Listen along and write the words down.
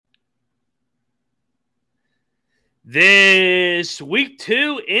This week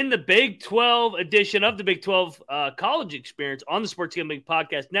 2 in the Big 12 edition of the Big 12 College Experience on the Sports Gambling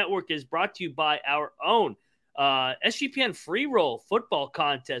Podcast Network is brought to you by our own SGPN Free Roll Football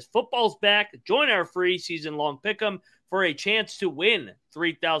Contest. Football's back. Join our free season-long pick'em for a chance to win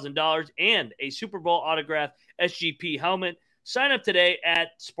 $3,000 and a Super Bowl autographed SGP helmet. Sign up today at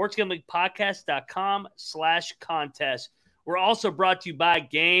sportsgamblingpodcast.com/contest. We're also brought to you by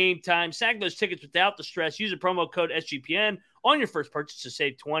Game Time. Snag those tickets without the stress. Use the promo code SGPN on your first purchase to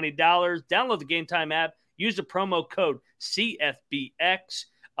save $20. Download the Game Time app. Use the promo code CFBX.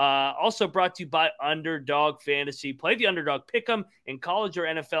 Also brought to you by Underdog Fantasy. Play the Underdog Pick'em in college or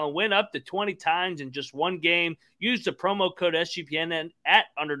NFL and win up to 20 times in just one game. Use the promo code SGPN at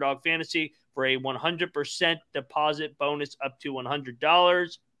Underdog Fantasy for a 100% deposit bonus up to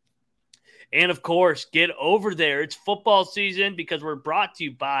 $100. And, of course, get over there. It's football season because we're brought to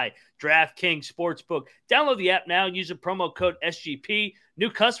you by DraftKings Sportsbook. Download the app now and use the promo code SGP. New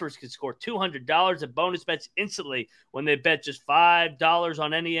customers can score $200 in bonus bets instantly when they bet just $5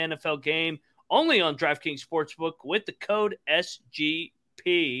 on any NFL game. Only on DraftKings Sportsbook with the code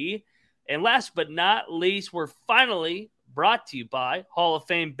SGP. And last but not least, we're finally brought to you by Hall of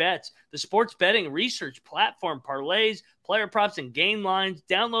Fame Bets, the sports betting research platform, parlays, player props, and game lines.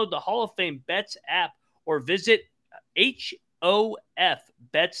 Download the Hall of Fame Bets app or visit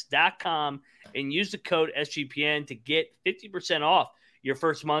HOFBets.com and use the code SGPN to get 50% off your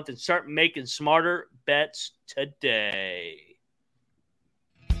first month and start making smarter bets today.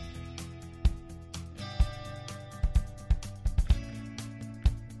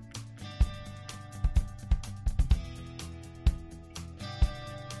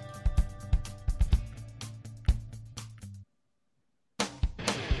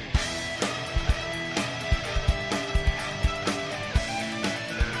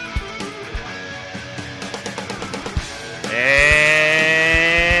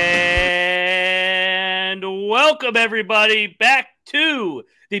 And welcome, everybody, back to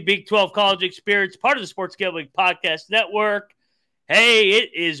the Big 12 College Experience, part of the Sports Gambling Podcast Network. Hey,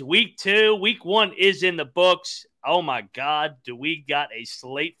 it is week 2. Week 1 is in the books. Oh, my God, do we got a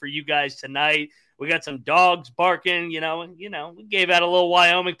slate for you guys tonight. We got some dogs barking, we gave out a little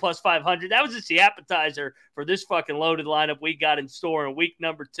Wyoming plus 500. That was just the appetizer for this fucking loaded lineup we got in store in week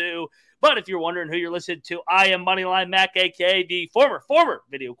number 2. But if you're wondering who you're listening to, I am Moneyline Mac, a.k.a. the former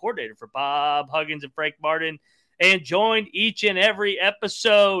video coordinator for Bob Huggins and Frank Martin, and joined each and every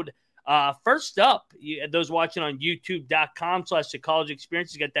episode. First up, those watching on youtube.com/the college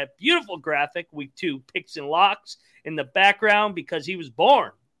experience, got that beautiful graphic, week 2 picks and locks in the background because he was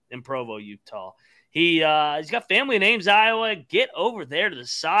born in Provo, Utah. He's got family in Ames, Iowa. Get over there to the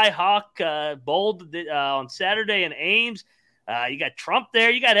Cy-Hawk Bowl on Saturday in Ames. You got Trump there.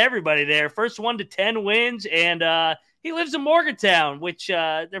 You got everybody there. First 1 to 10 wins, and he lives in Morgantown, which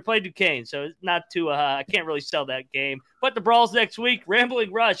they're playing Duquesne, so not too. I can't really sell that game. But the Brawls next week.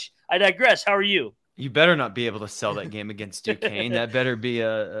 Rambling Rush. I digress. How are you? You better not be able to sell that game against Duquesne. That better be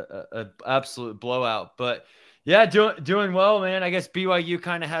a absolute blowout. But yeah, doing well, man. I guess BYU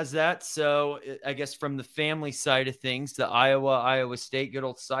kind of has that. So I guess from the family side of things, the Iowa State, good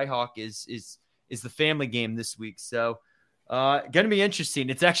old Cy-Hawk is the family game this week. So. Going to be interesting.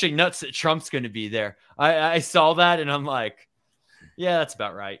 It's actually nuts that Trump's going to be there. I saw that and I'm like, yeah, that's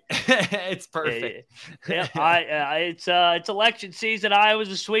about right. It's perfect. Yeah, it's election season. Iowa's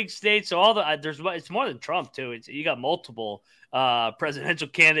a swing state, so it's more than Trump too. You got multiple presidential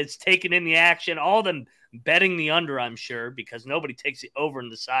candidates taking in the action. All of them betting the under, I'm sure, because nobody takes it over in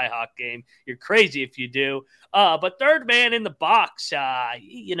the Cy-Hawk game. You're crazy if you do. But third man in the box,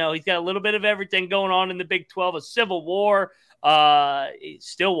 he's got a little bit of everything going on in the Big 12, a civil war,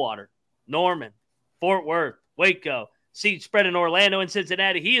 Stillwater, Norman, Fort Worth, Waco, seed spread in Orlando and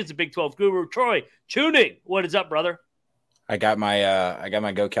Cincinnati. He is the Big 12 guru. Troy Tuning, what is up, brother? I got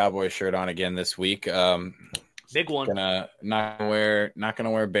my Go Cowboys shirt on again this week. Big one. Not gonna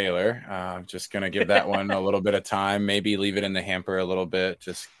wear Baylor. Just gonna give that one a little bit of time. Maybe leave it in the hamper a little bit.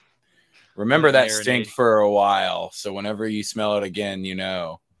 Just remember that stink for a while. So whenever you smell it again,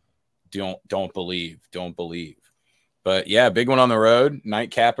 don't believe. But yeah, big one on the road.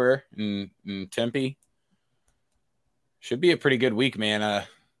 Nightcapper in Tempe. Should be a pretty good week, man. I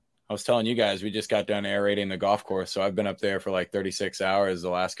was telling you guys, we just got done aerating the golf course. So I've been up there for like 36 hours the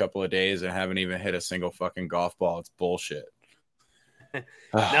last couple of days and haven't even hit a single fucking golf ball. It's bullshit.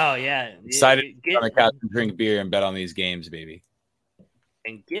 No, yeah. Excited to get on the couch and drink beer and bet on these games, baby.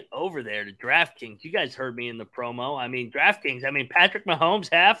 And get over there to DraftKings. You guys heard me in the promo. DraftKings. Patrick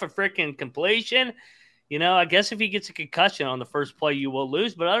Mahomes, half a freaking completion. I guess if he gets a concussion on the first play, you will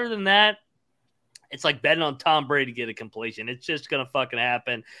lose. But other than that, It's like betting on Tom Brady to get a completion. It's just going to fucking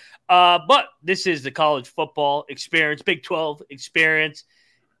happen. But this is the college football experience, Big 12 experience.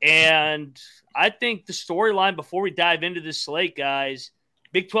 And I think the storyline before we dive into this slate, guys,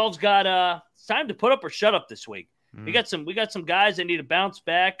 Big 12's got it's time to put up or shut up this week. We got some guys that need to bounce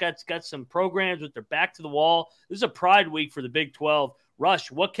back. Got some programs with their back to the wall. This is a pride week for the Big 12.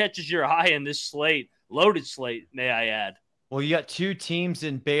 Rush, what catches your eye in this slate? Loaded slate, may I add. Well, you got two teams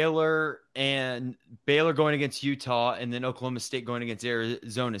in Baylor going against Utah, and then Oklahoma State going against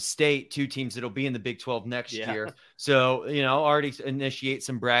Arizona State, two teams that'll be in the Big 12 next year. So, already initiate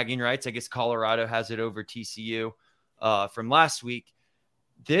some bragging rights. I guess Colorado has it over TCU from last week.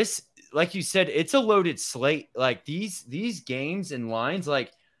 This, like you said, it's a loaded slate. Like these games and lines,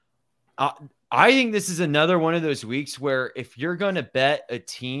 like I think this is another one of those weeks where if you're going to bet a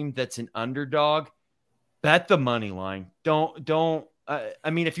team that's an underdog, bet the money line. Don't. I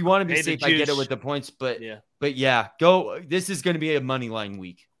mean, if you want to be safe, I get it with the points, but go. This is going to be a money line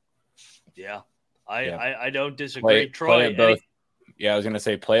week. Yeah, I don't disagree. Troy, play it both. I was going to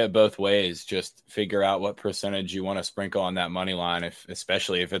say play it both ways. Just figure out what percentage you want to sprinkle on that money line,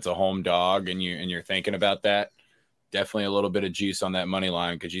 especially if it's a home dog and you're thinking about that. Definitely a little bit of juice on that money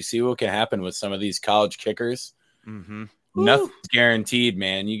line because you see what can happen with some of these college kickers. Mm-hmm. Nothing's guaranteed,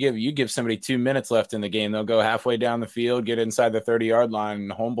 man. You give somebody 2 minutes left in the game, they'll go halfway down the field, get inside the 30-yard line, and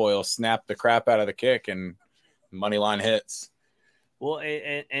the homeboy will snap the crap out of the kick, and money line hits. Well,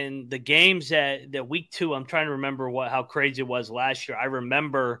 and the games that week 2, I'm trying to remember how crazy it was last year. I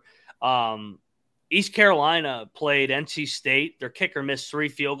remember East Carolina played NC State. Their kicker missed 3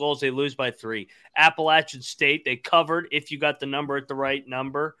 field goals. They lose by 3. Appalachian State, they covered if you got the number at the right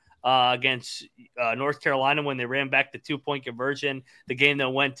number. Against North Carolina when they ran back the 2-point conversion, the game that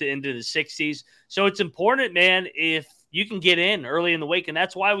went into the 60s. So it's important, man, if you can get in early in the week. And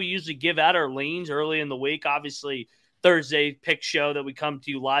that's why we usually give out our leans early in the week. Obviously, Thursday pick show that we come to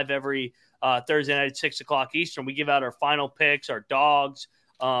you live every Thursday night at 6 o'clock Eastern. We give out our final picks, our dogs,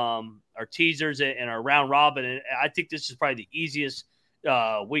 our teasers, and our round robin. And I think this is probably the easiest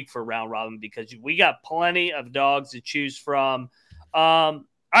week for round robin because we got plenty of dogs to choose from.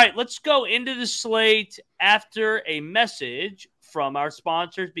 All right, let's go into the slate after a message from our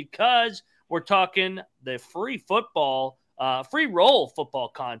sponsors because we're talking the free roll football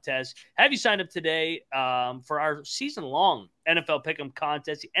contest. Have you signed up today for our season-long NFL Pick'em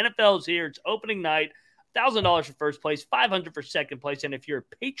contest? The NFL is here. It's opening night. $1,000 for first place, $500 for second place. And if you're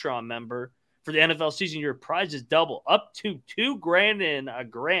a Patreon member for the NFL season, your prize is double, up to $2,000 and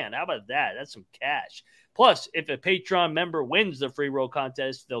 $1,000. How about that? That's some cash. Plus, if a Patreon member wins the free roll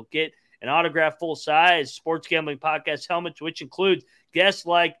contest, they'll get an autographed full-size Sports Gambling Podcast helmet, which includes guests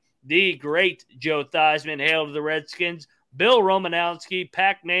like the great Joe Theismann, hail to the Redskins, Bill Romanowski,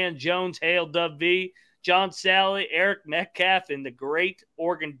 Pac-Man Jones, hail Dub V, John Sally, Eric Metcalf, and the great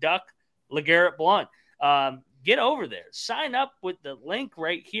Oregon Duck, LeGarrette Blount. Get over there. Sign up with the link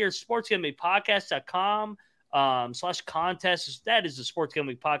right here, sportsgamblingpodcast.com. /contest. That is the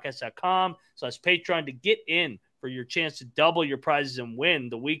sportsgamblingpodcast.com/Patreon to get in for your chance to double your prizes and win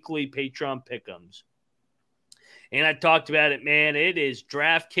the weekly Patreon pick'ems. And I talked about it, man. It is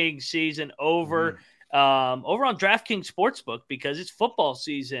DraftKings season over over on DraftKings Sportsbook because it's football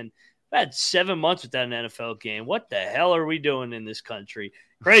season. I've had 7 months without an NFL game. What the hell are we doing in this country?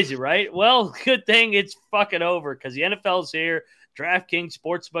 Crazy, right? Well, good thing it's fucking over because the NFL is here. DraftKings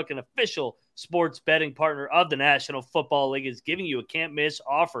Sportsbook, an official sports betting partner of the National Football League, is giving you a can't-miss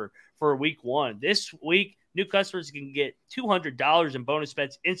offer for week 1. This week, new customers can get $200 in bonus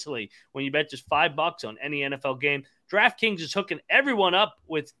bets instantly when you bet just $5 on any NFL game. DraftKings is hooking everyone up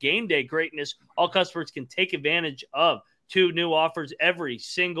with game day greatness. All customers can take advantage of 2 new offers every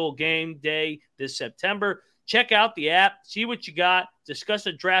single game day this September. Check out the app, see what you got, discuss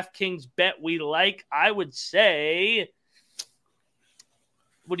a DraftKings bet we like. I would say...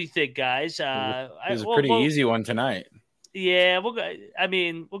 What do you think, guys? It was a pretty easy one tonight. Yeah, we'll go. I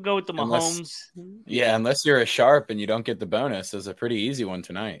mean, we'll go with the Mahomes. Unless you're a sharp and you don't get the bonus, it's a pretty easy one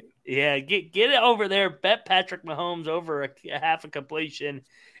tonight. Yeah, get it over there. Bet Patrick Mahomes over a half a completion,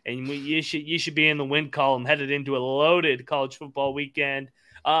 and you should be in the win column headed into a loaded college football weekend.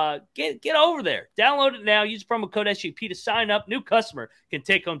 Get over there. Download it now. Use promo code SGP to sign up. New customer can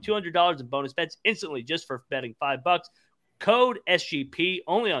take home $200 in bonus bets instantly just for betting $5. Code SGP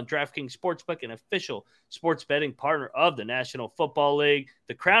only on DraftKings Sportsbook, an official sports betting partner of the National Football League.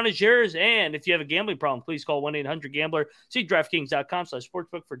 The crown is yours, and if you have a gambling problem, please call 1-800-GAMBLER. See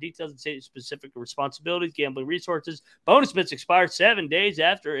DraftKings.com/sportsbook for details and state-specific responsibilities, gambling resources. Bonus bets expire 7 days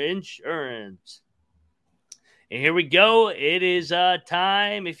after insurance. And here we go. It is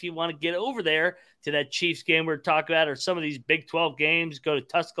time, if you want to get over there to that Chiefs game we're talking about, or some of these Big 12 games, go to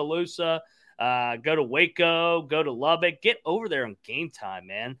Tuscaloosa, go to Waco, go to Lubbock. Get over there on Game Time,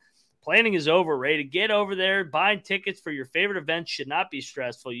 man. Planning is overrated. Get over there. Buying tickets for your favorite events should not be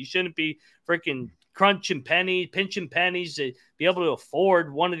stressful. You shouldn't be freaking pinching pennies to be able to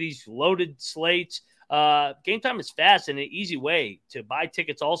afford one of these loaded slates. Game Time is fast and an easy way to buy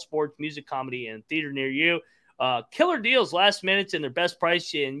tickets, all sports, music, comedy, and theater near you. Killer deals, last minutes, and their best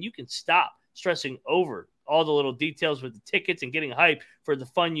price, and you can stop stressing over all the little details with the tickets and getting hype for the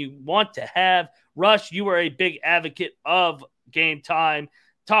fun you want to have. Rush, you are a big advocate of Game Time.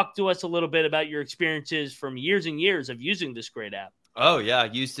 Talk to us a little bit about your experiences from years and years of using this great app. Oh, yeah.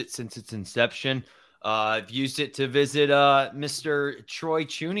 I've used it since its inception. I've used it to visit Mr. Troy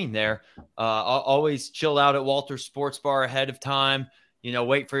Tuning there. I'll always chill out at Walter Sports Bar ahead of time.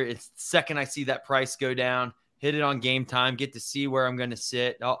 Wait for it. Second I see that price go down, hit it on Game Time, get to see where I'm going to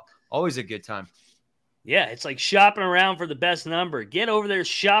sit. Always a good time. Yeah, it's like shopping around for the best number. Get over there,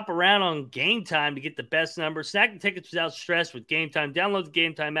 shop around on Game Time to get the best number. Snack the tickets without stress with Game Time. Download the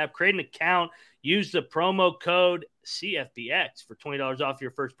Game Time app, create an account, use the promo code CFBX for $20 off your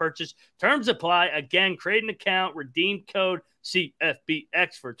first purchase. Terms apply. Again, create an account, redeem code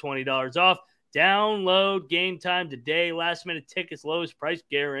CFBX for $20 off. Download Game Time today. Last minute tickets, lowest price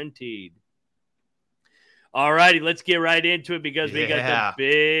guaranteed. All righty, let's get right into it because we got the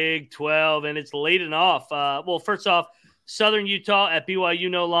Big 12, and it's leading off. First off, Southern Utah at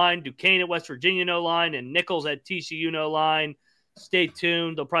BYU no line, Duquesne at West Virginia no line, and Nichols at TCU no line. Stay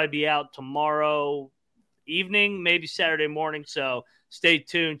tuned. They'll probably be out tomorrow evening, maybe Saturday morning, so stay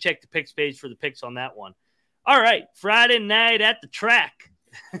tuned. Check the picks page for the picks on that one. All right, Friday night at the track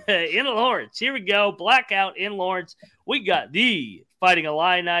in Lawrence. Here we go, blackout in Lawrence. We got the Fighting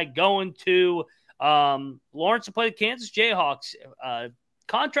Illini going to Lawrence to play the Kansas Jayhawks.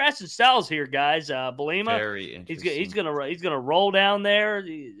 Contrasting styles here, guys. Belima, very interesting. He's gonna roll down there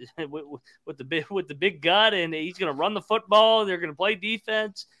with the big gut, and he's gonna run the football. They're gonna play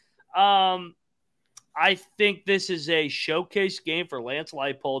defense. I think this is a showcase game for Lance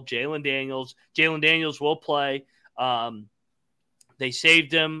Leipold, Jalen Daniels. Jalen Daniels will play. They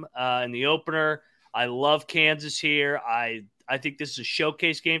saved him in the opener. I love Kansas here. I think this is a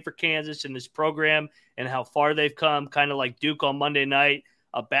showcase game for Kansas and this program and how far they've come, kind of like Duke on Monday night,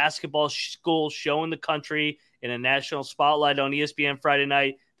 a basketball school showing the country in a national spotlight on ESPN Friday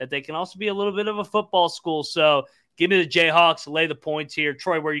night that they can also be a little bit of a football school. So give me the Jayhawks, lay the points here.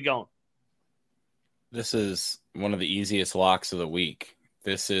 Troy, where are you going? This is one of the easiest locks of the week.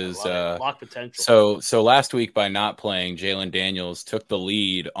 This is lock potential. So last week, by not playing, Jalen Daniels took the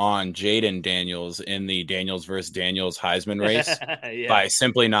lead on Jaden Daniels in the Daniels versus Daniels Heisman race by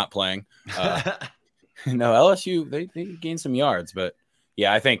simply not playing. No, LSU they gained some yards, but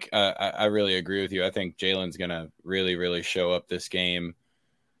yeah, I think I really agree with you. I think Jalen's gonna really, really show up this game.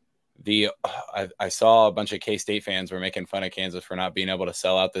 I saw a bunch of K-State fans were making fun of Kansas for not being able to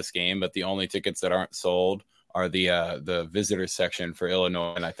sell out this game, but the only tickets that aren't sold are the visitor section for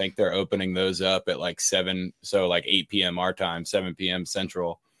Illinois, and I think they're opening those up at like 8 p.m. our time, 7 p.m.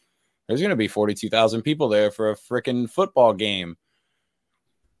 Central. There's going to be 42,000 people there for a freaking football game.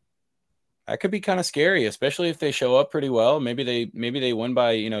 That could be kind of scary, especially if they show up pretty well. Maybe they win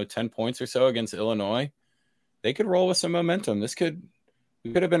by 10 points or so against Illinois. They could roll with some momentum. We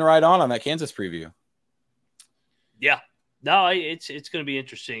could have been right on that Kansas preview. Yeah, no, it's going to be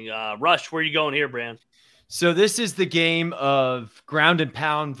interesting. Rush, where are you going here, Brand? So this is the game of ground and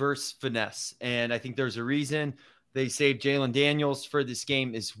pound versus finesse. And I think there's a reason they saved Jalen Daniels for this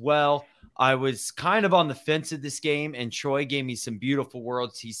game as well. I was kind of on the fence of this game, and Troy gave me some beautiful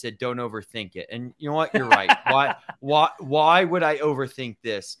words. He said, don't overthink it. And you know what? You're right. Why would I overthink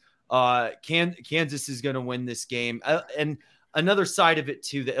this? Kansas is going to win this game. And another side of it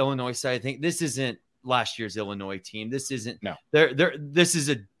too, the Illinois side, I think this isn't last year's Illinois team. This isn't this is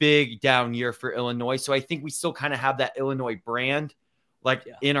a big down year for Illinois. So I think we still kind of have that Illinois brand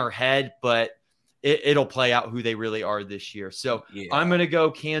in our head, but it'll play out who they really are this year. So I'm going to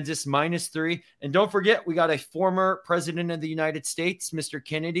go Kansas -3. And don't forget, we got a former president of the United States, Mr.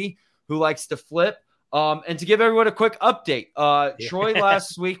 Kennedy, who likes to flip. And to give everyone a quick update, Troy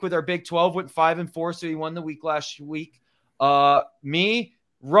last week with our Big 12 went 5-4. So he won the week last week. Me,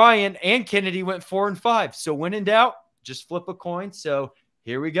 Ryan, and Kennedy went 4-5. So when in doubt, just flip a coin. So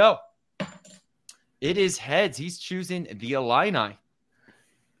here we go. It is heads. He's choosing the Illini.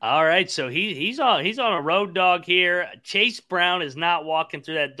 All right, so he's on a road dog here. Chase Brown is not walking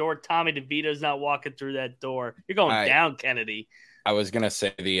through that door. Tommy DeVito is not walking through that door. You're going down, Kennedy. I was gonna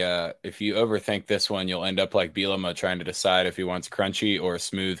say if you overthink this one, you'll end up like Bielema trying to decide if he wants crunchy or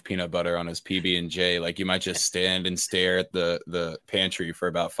smooth peanut butter on his PB&J. Like you might just stand and stare at the pantry for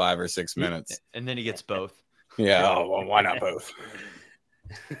about 5 or 6 minutes, and then he gets both. Yeah. Oh, well, why not both?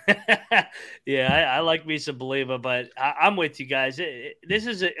 Yeah, I like me some Bielema, but I'm with you guys. This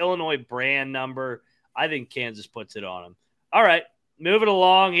is an Illinois brand number. I think Kansas puts it on them. All right. Moving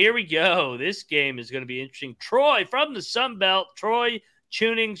along, here we go. This game is going to be interesting. Troy from the Sun Belt, Troy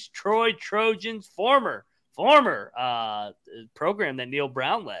Tunings, Troy Trojans, former program that Neil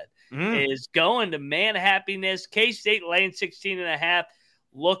Brown led, is going to Manhappiness. K-State laying 16.5.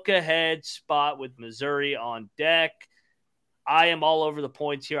 Look ahead spot with Missouri on deck. I am all over the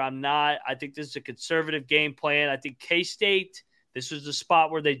points here. I'm not. I think this is a conservative game plan. I think K-State, this was the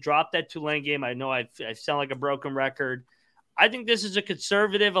spot where they dropped that Tulane game. I know I sound like a broken record. I think this is a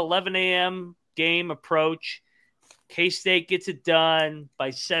conservative 11 a.m. game approach. K-State gets it done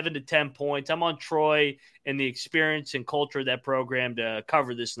by 7 to 10 points. I'm on Troy and the experience and culture of that program to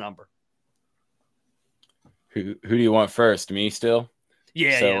cover this number. Who do you want first? Me still?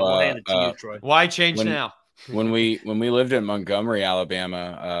 Yeah, we'll hand it to you, Troy. Why change now? when we lived in Montgomery,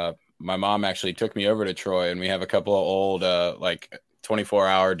 Alabama, my mom actually took me over to Troy, and we have a couple of old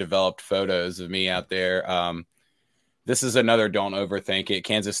 24-hour developed photos of me out there. This is another don't overthink it.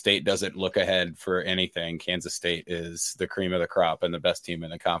 Kansas State doesn't look ahead for anything. Kansas State is the cream of the crop and the best team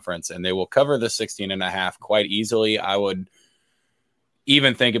in the conference, and they will cover the 16.5 quite easily. I would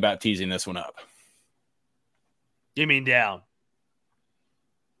even think about teasing this one up. You mean down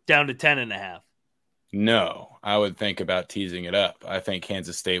to 10.5? No, I would think about teasing it up. I think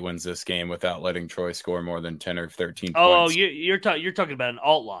Kansas State wins this game without letting Troy score more than 10 or 13 points. Oh, you're talking about an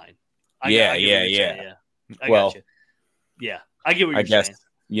alt line. Yeah. I got you. Yeah, I get what you're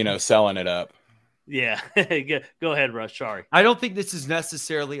saying. Selling it up. Yeah. Go ahead, Rush. Sorry. I don't think this is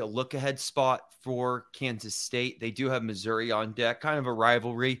necessarily a look-ahead spot for Kansas State. They do have Missouri on deck, kind of a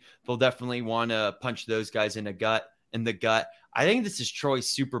rivalry. They'll definitely want to punch those guys in the gut. I think this is Troy's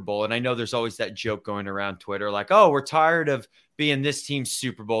Super Bowl, and I know there's always that joke going around Twitter, like, "Oh, we're tired of being this team's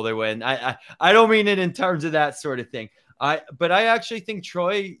Super Bowl. They win." I don't mean it in terms of that sort of thing. But I actually think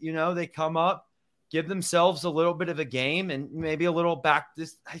Troy, they come up, give themselves a little bit of a game and maybe a little I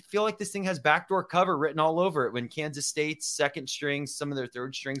feel like this thing has backdoor cover written all over it. When Kansas State's second strings, some of their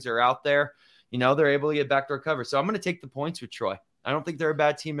third strings are out there, they're able to get backdoor cover. So I'm going to take the points with Troy. I don't think they're a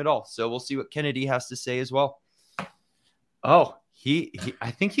bad team at all. So we'll see what Kennedy has to say as well. Oh,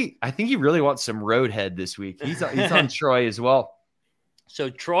 I think he really wants some roadhead this week. He's on Troy as well.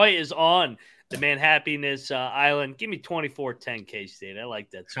 So Troy is on the Manhappiness Island. Give me 24-10 K-State. I like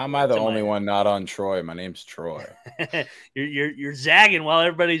that. How am I the only one not on Troy? My name's Troy. you're zagging while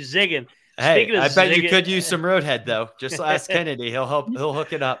everybody's zigging. Hey, I bet you could use some roadhead though. Just ask Kennedy. He'll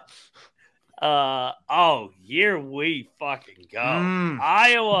hook it up. Here we fucking go.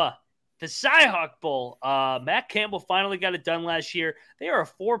 Iowa, the Cy-Hawk Bowl. Matt Campbell finally got it done last year. They are a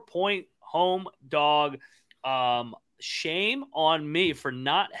 4-point home dog. Shame on me for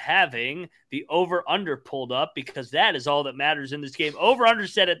not having the over-under pulled up, because that is all that matters in this game. Over-under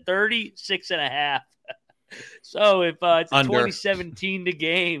set at 36.5. So if it's a 2017 to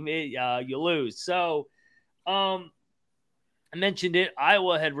game, you lose. So I mentioned it.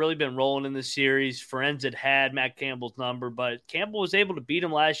 Iowa had really been rolling in the series. Friends had Matt Campbell's number, but Campbell was able to beat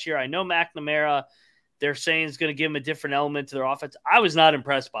him last year. I know McNamara, they're saying is going to give them a different element to their offense. I was not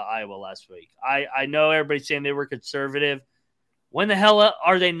impressed by Iowa last week. I know everybody's saying they were conservative. When the hell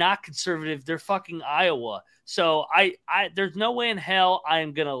are they not conservative? They're fucking Iowa. So there's no way in hell I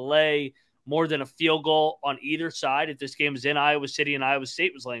am going to lay more than a field goal on either side. If this game is in Iowa City and Iowa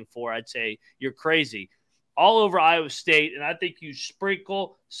State was laying 4, I'd say you're crazy. All over Iowa State, and I think you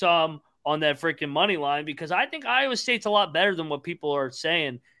sprinkle some on that freaking money line, because I think Iowa State's a lot better than what people are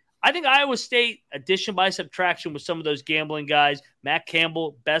saying. I think Iowa State, addition by subtraction with some of those gambling guys, Matt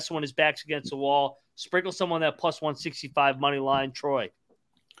Campbell, best when his back's against the wall. Sprinkle some on that plus 165 money line, Troy.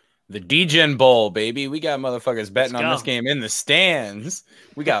 The D-Gen Bowl, baby. We got motherfuckers betting on this game in the stands.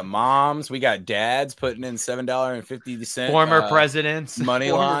 We got moms. We got dads putting in $7.50. Former presidents.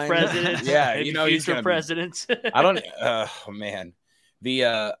 Money line. Presidents. Yeah, future presidents. I don't – man.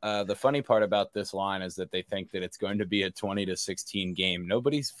 The funny part about this line is that they think that it's going to be a 20-16 game.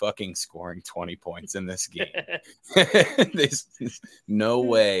 Nobody's fucking scoring 20 points in this game. There's no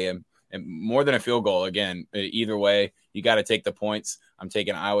way. And more than a field goal, again, either way, you got to take the points. I'm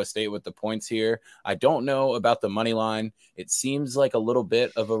taking Iowa State with the points here. I don't know about the money line. It seems like a little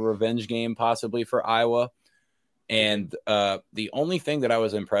bit of a revenge game possibly for Iowa. And the only thing that I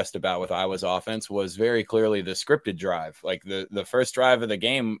was impressed about with Iowa's offense was very clearly the scripted drive. Like the first drive of the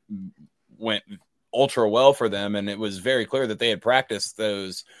game went ultra well for them, and it was very clear that they had practiced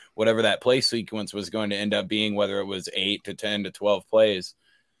those, whatever that play sequence was going to end up being, whether it was 8 to 10 to 12 plays.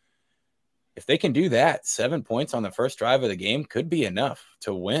 If they can do that, 7 points on the first drive of the game could be enough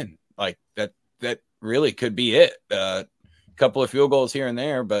to win. Like that really could be it. A couple of field goals here and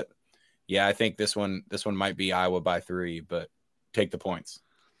there, but yeah, I think this one might be Iowa by 3, but take the points.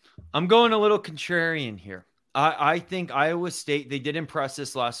 I'm going a little contrarian here. I think Iowa State, they did impress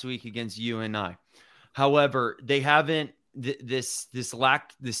us last week against UNI. However, they haven't this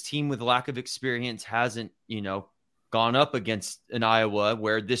team with lack of experience hasn't, gone up against an Iowa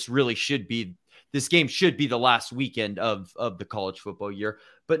where this game should be the last weekend of the college football year.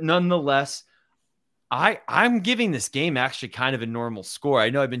 But nonetheless, I'm giving this game actually kind of a normal score. I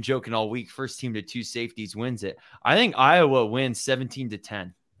know I've been joking all week. First team to 2 safeties wins it. I think Iowa wins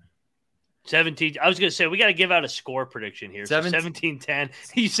 17-10. 17. I was going to say, we got to give out a score prediction here. 17-10.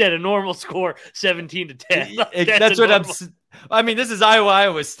 You said a normal score, 17-10. That's what I mean, this is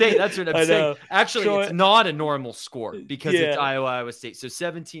Iowa State. That's what I'm saying. Actually, Troy, it's not a normal score because it's Iowa State. So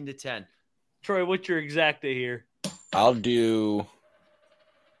 17-10. Troy, what's your exacta here? I'll do,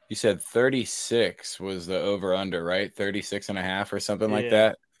 you said 36 was the over-under, right? 36.5 or something like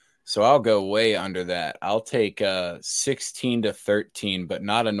that. So I'll go way under that. I'll take 16-13, but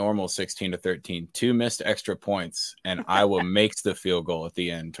not a normal 16-13. 2 missed extra points, and Iowa makes the field goal at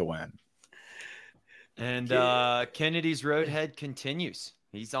the end to win. And Kennedy's roadhead continues.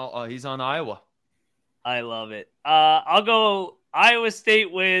 He's on Iowa. I love it. I'll go Iowa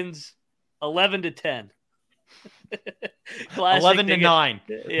State wins 11-10. 11-9.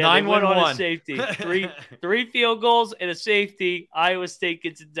 9-1-1. Safety. Three field goals and a safety. Iowa State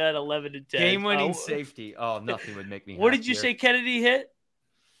gets it done 11-10. Game-winning safety. Oh, nothing would make me What did you say Kennedy hit?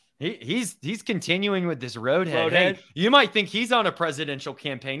 He's continuing with this roadhead. Hey, you might think he's on a presidential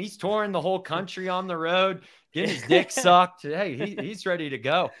campaign. He's touring the whole country on the road, getting his dick sucked. Hey, he's ready to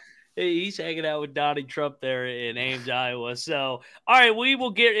go. He's hanging out with Donnie Trump there in Ames, Iowa. So, all right, we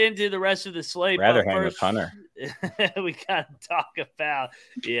will get into the rest of the slate. Rather hang with Hunter. We got to talk about,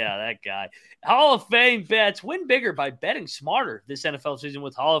 that guy. Hall of Fame bets. Win bigger by betting smarter this NFL season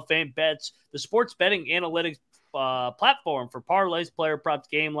with Hall of Fame bets, the sports betting analytics platform for parlays, player props,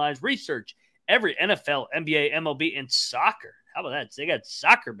 game lines, research every NFL, NBA, MLB, and soccer. How about that? They got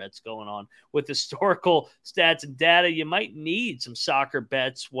soccer bets going on with historical stats and data. You might need some soccer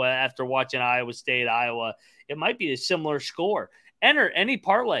bets after watching Iowa State, Iowa. It might be a similar score. Enter any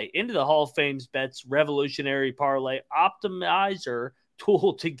parlay into the Hall of Fame's bets revolutionary parlay optimizer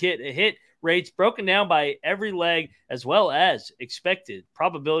tool to get a hit rates broken down by every leg as well as expected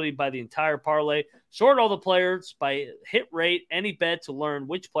probability by the entire parlay. Sort all the players by hit rate, any bet to learn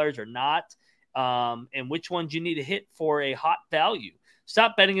which players are not and which ones you need to hit for a hot value.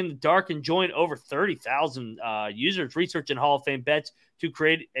 Stop betting in the dark and join over 30,000 users researching Hall of Fame bets to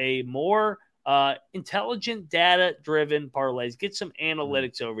create a more intelligent, data-driven parlays. Get some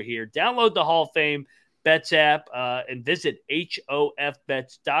analytics over here. Download the Hall of Fame Bets app and visit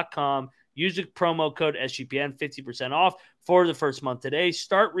hofbets.com. Use the promo code SGPN, 50% off for the first month today.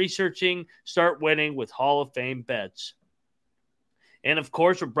 Start researching, start winning with Hall of Fame bets. And, of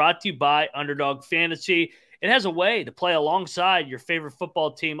course, we're brought to you by Underdog Fantasy. It has a way to play alongside your favorite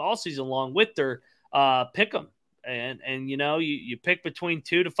football team all season long with their pick 'em. And you pick between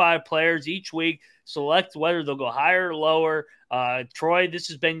 2 to 5 players each week, select whether they'll go higher or lower. Troy, this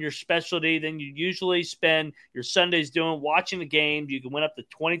has been your specialty. Then you usually spend your Sundays watching the game. You can win up to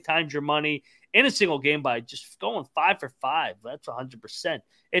 20 times your money in a single game by just going 5 for 5. That's 100%.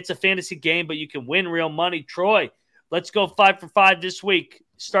 It's a fantasy game, but you can win real money. Troy, let's go 5 for 5 this week.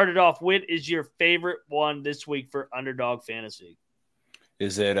 Started off with, is your favorite one this week for Underdog Fantasy?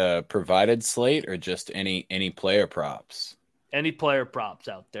 Is it a provided slate or just any player props? Any player props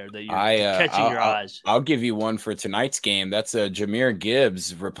out there that you're catching your eyes? I'll give you one for tonight's game. That's Jahmyr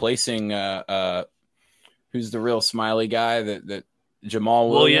Gibbs replacing who's the real smiley guy that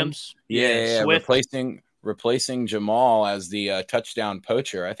Jamal Williams. Yeah, replacing Jamal as the touchdown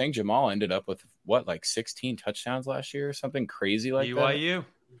poacher. I think Jamal ended up with 16 touchdowns last year or something crazy like BYU. That.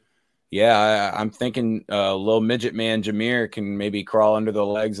 Yeah, I'm thinking little midget man Jahmyr can maybe crawl under the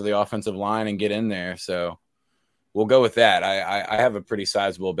legs of the offensive line and get in there. So we'll go with that. I have a pretty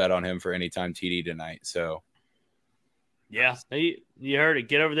sizable bet on him for anytime TD tonight. So yeah, you heard it.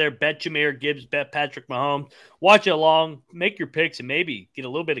 Get over there, bet Jahmyr Gibbs, bet Patrick Mahomes. Watch it along, make your picks, and maybe get a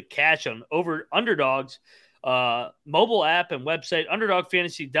little bit of cash on over underdogs mobile app and website,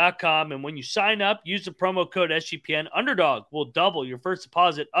 underdogfantasy.com. And when you sign up, use the promo code SGPN. Underdog will double your first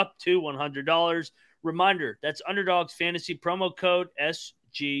deposit up to $100. Reminder, that's Underdog's fantasy promo code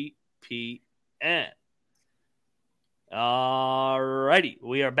SGPN. All righty.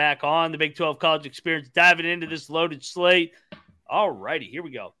 We are back on the Big 12 College Experience, diving into this loaded slate. All righty. Here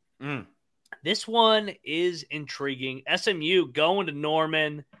we go. This one is intriguing. SMU going to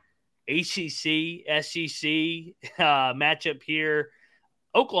Norman. ACC, SEC matchup here.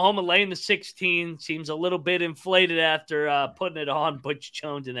 Oklahoma laying the 16 seems a little bit inflated after putting it on Butch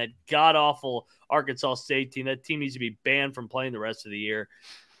Jones and that god-awful Arkansas State team. That team needs to be banned from playing the rest of the year.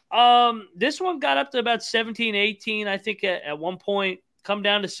 This one got up to about 17, 18, I think at one point, come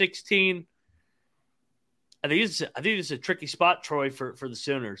down to 16. I think it's a tricky spot, Troy, for the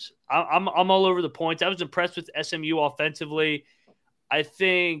Sooners. I'm all over the points. I was impressed with SMU offensively. I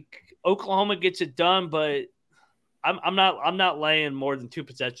think Oklahoma gets it done, but I'm not laying more than 2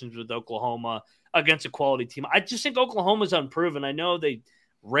 possessions with Oklahoma against a quality team. I just think Oklahoma's unproven. I know they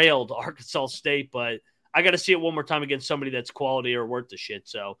railed Arkansas State, but I got to see it one more time against somebody that's quality or worth the shit.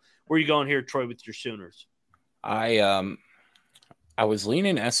 So where are you going here, Troy, with your Sooners? I was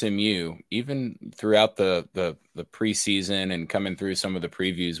leaning SMU even throughout the preseason and coming through some of the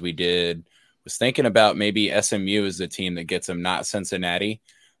previews we did. Was thinking about maybe SMU is the team that gets them, not Cincinnati.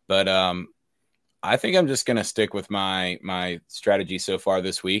 But I think I'm just going to stick with my strategy so far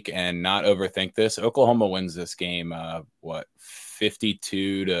this week and not overthink this. Oklahoma wins this game,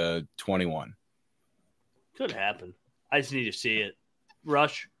 52-21. Could happen. I just need to see it.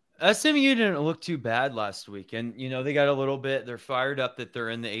 Rush. SMU didn't look too bad last week. And, they got a little bit, they're fired up that they're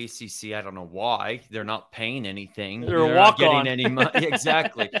in the ACC. I don't know why. They're not paying anything. They're a walk-on. Any money.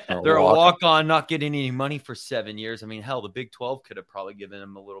 Exactly. They're a walk-on, not getting any money for 7 years. I mean, hell, the Big 12 could have probably given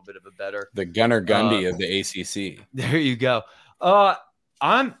them a little bit of a better. The Gunnar Gundy of the ACC. There you go. I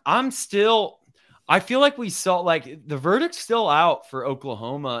feel like we saw the verdict's still out for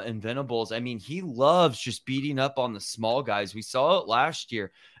Oklahoma and Venables. I mean, he loves just beating up on the small guys. We saw it last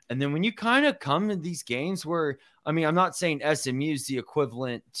year. And then when you kind of come to these games where, I'm not saying SMU is the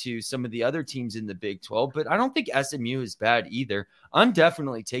equivalent to some of the other teams in the Big 12, but I don't think SMU is bad either. I'm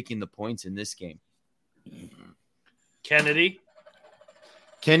definitely taking the points in this game. Kennedy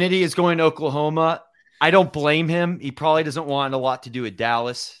is going to Oklahoma. I don't blame him. He probably doesn't want a lot to do with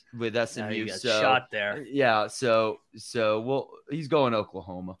Dallas with SMU. He got shot there. Yeah. So he's going to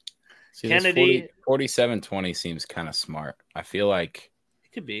Oklahoma. See, Kennedy 47-20 seems kind of smart. I feel like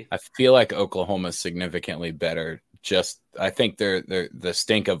could be. I feel like Oklahoma's significantly better. I think the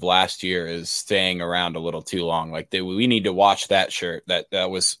stink of last year is staying around a little too long. We need to watch that shirt.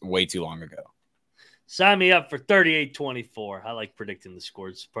 That was way too long ago. Sign me up for 38-24. I like predicting the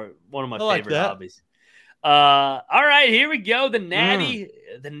scores. One of my favorite hobbies. All right, here we go. The Natty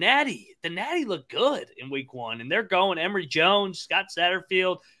looked good in week 1, and they're going. Emory Jones, Scott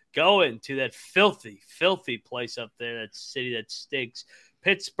Satterfield going to that filthy place up there. That city that stinks.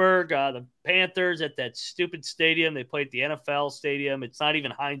 Pittsburgh, the Panthers at that stupid stadium. They play at the NFL stadium. It's not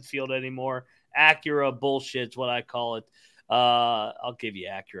even Heinz Field anymore. Acura bullshit is what I call it. I'll give you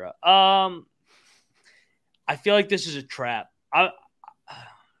Acura. I feel like this is a trap. I'm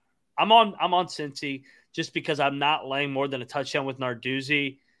on Cincy just because I'm not laying more than a touchdown with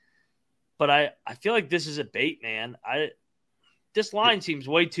Narduzzi. But I feel like this is a bait, man. This line seems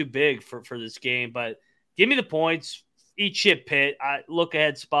way too big for this game, but give me the points. Eat shit, Pitt. Look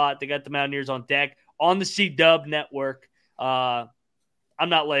ahead spot. They got the Mountaineers on deck on the C-Dub network. I'm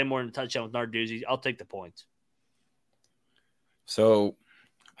not laying more than a touchdown with Narduzzi. I'll take the points. So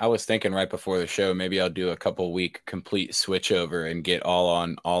I was thinking right before the show, maybe I'll do a couple week complete switch over and get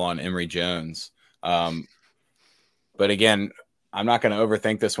all on Emory Jones. But again, I'm not going to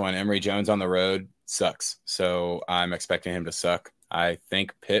overthink this one. Emory Jones on the road sucks. So I'm expecting him to suck. I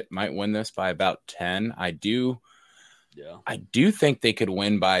think Pitt might win this by about 10. I do think they could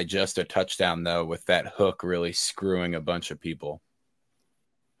win by just a touchdown, though, with that hook really screwing a bunch of people.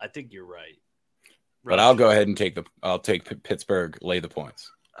 I think you're right. But I'll go ahead and take Pittsburgh, lay the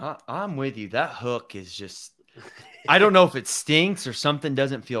points. I'm with you. That hook is just – I don't know if it stinks or something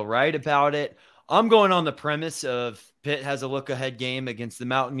doesn't feel right about it. I'm going on the premise of Pitt has a look-ahead game against the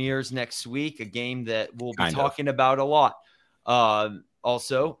Mountaineers next week, a game that we'll be talking about a lot.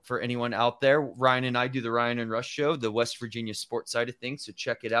 Also, for anyone out there, Ryan and I do the Ryan and Rush Show, the West Virginia sports side of things. So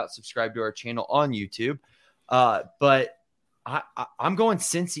check it out. Subscribe to our channel on YouTube. But I'm going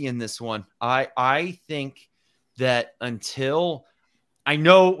Cincy in this one. I think that until I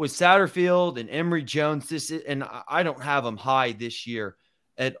know with Satterfield and Emory Jones, and I don't have them high this year.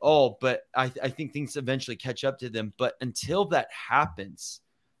 at all. But I think things eventually catch up to them. But until that happens,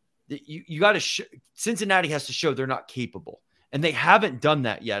 you got to Cincinnati has to show they're not capable. And they haven't done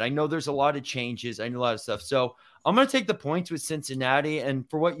that yet. I know there's a lot of changes. I know a lot of stuff. So I'm going to take the points with Cincinnati. And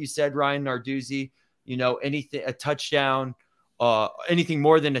for what you said, Ryan Narduzzi, anything, a touchdown, anything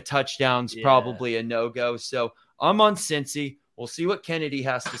more than a touchdown's probably a no-go. So I'm on Cincy. We'll see what Kennedy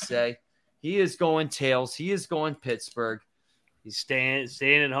has to say. He is going tails. He is going Pittsburgh. He's staying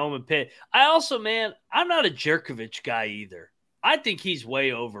at home in Pitt. I also, man, I'm not a Jerkovich guy either. I think he's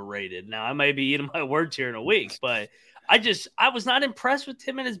way overrated. Now, I may be eating my words here in a week, but I was not impressed with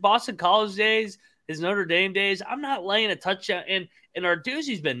him in his Boston College days, his Notre Dame days. I'm not laying a touchdown. And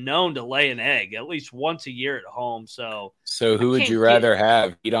Narduzzi's been known to lay an egg at least once a year at home. So who would you rather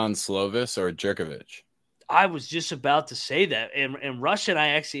have, Edon Slovis or Jerkovich? I was just about to say that. And Rush and I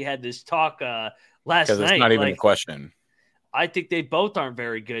actually had this talk last night. Because it's not even a question. I think they both aren't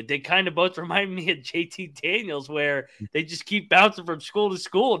very good. They kind of both remind me of JT Daniels, where they just keep bouncing from school to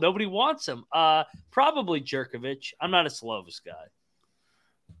school. Nobody wants them. Probably Jerkovich. I'm not a Slovis guy.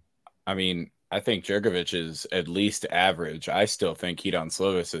 I mean, I think Jerkovich is at least average. I still think Edon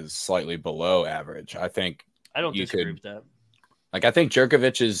Slovis is slightly below average. I don't disagree with that. Like, I think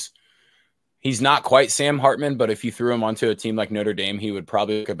Jerkovich he's not quite Sam Hartman, but if you threw him onto a team like Notre Dame, he would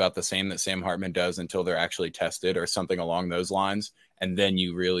probably look about the same that Sam Hartman does until they're actually tested or something along those lines. And then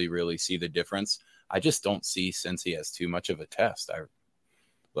you really, really see the difference. I just don't see Cincy as too much of a test.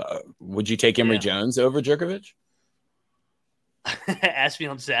 Would you take Emory Jones over Jerkovich? Ask me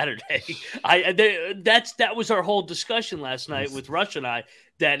on Saturday. That was our whole discussion last night with Rush and I,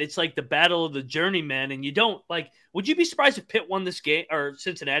 that it's like the battle of the journeymen, and you don't would you be surprised if Pitt won this game or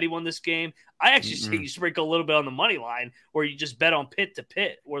Cincinnati won this game? I actually say you sprinkle a little bit on the money line, or you just bet on Pitt,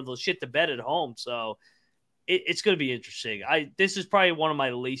 or they'll shit the bet at home. So it's going to be interesting. This is probably one of my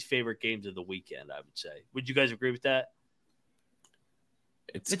least favorite games of the weekend, I would say. Would you guys agree with that?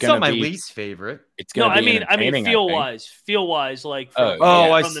 It's not my least favorite. It's gonna be I mean, feel wise, like from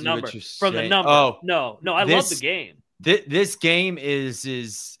the number. Oh, no, I love the game. This game is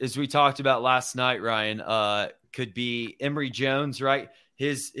as we talked about last night, Ryan. Could be Emory Jones, right?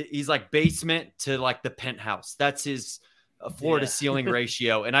 He's like basement to like the penthouse. That's his floor to ceiling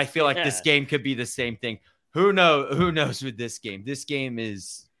ratio, and I feel like this game could be the same thing. Who knows with this game? This game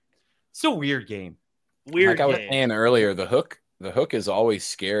it's a weird game. Like I was saying earlier, the hook is always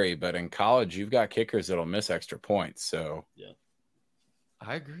scary, but in college, you've got kickers that'll miss extra points. So, yeah,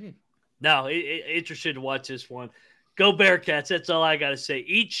 I agree. No, interested to watch this one. Go Bearcats! That's all I got to say.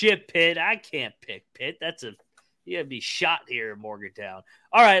 Eat shit, Pitt. I can't pick Pitt. You gotta be shot here in Morgantown.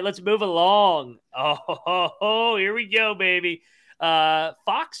 All right, let's move along. Oh, here we go, baby.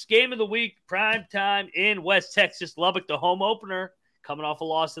 Fox game of the week, prime time in West Texas, Lubbock, the home opener. Coming off a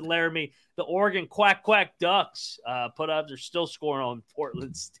loss in Laramie, the Oregon Quack Ducks they're still scoring on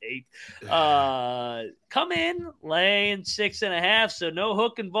Portland State. Come in laying 6.5, so no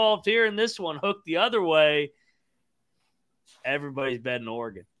hook involved here in this one. Hook the other way. Everybody's betting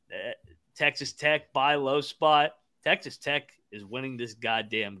Oregon. Texas Tech buy low spot. Texas Tech is winning this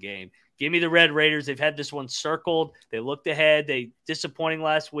goddamn game. Give me the Red Raiders. They've had this one circled. They looked ahead. They disappointing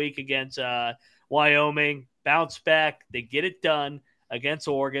last week against Wyoming. Bounce back. They get it done against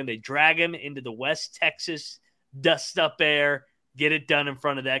Oregon. They drag him into the West Texas dust up air, get it done in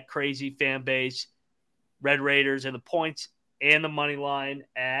front of that crazy fan base. Red Raiders and the points and the money line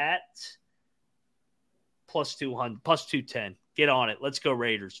at plus 200, plus 210. Get on it. Let's go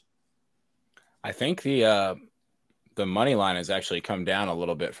Raiders. I think the money line has actually come down a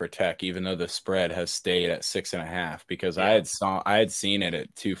little bit for Tech, even though the spread has stayed at 6.5, because I had seen it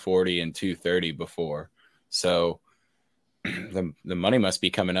at 240 and 230 before. So the money must be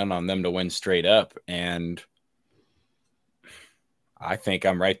coming in on them to win straight up, and I think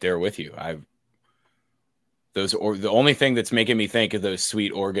I'm right there with you. The only thing that's making me think of those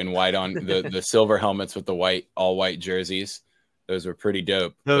sweet Oregon white on the silver helmets with the all white jerseys. Those were pretty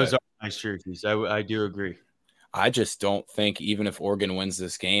dope. Those are nice jerseys. I do agree. I just don't think, even if Oregon wins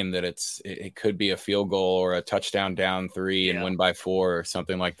this game, that it could be a field goal or a touchdown down 3 and win by 4 or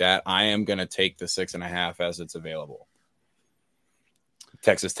something like that. I am going to take the 6.5 as it's available.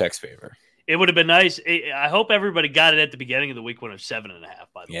 Texas Tech's favor. It would have been nice. I hope everybody got it at the beginning of the week when it was 7.5.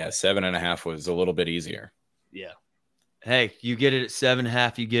 By the way, 7.5 was a little bit easier. Yeah. Hey, you get it at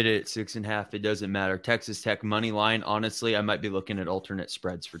 7.5, you get it at 6.5. It doesn't matter. Texas Tech money line. Honestly, I might be looking at alternate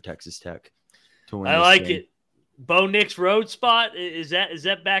spreads for Texas Tech to win. I like it. Bo Nix road spot, is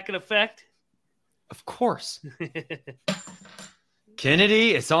that back in effect? Of course.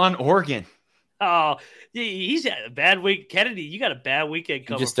 Kennedy, it's on Oregon. Oh, he's had a bad week. Kennedy, you got a bad weekend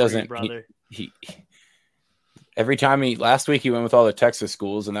coming for you, brother. He every time last week he went with all the Texas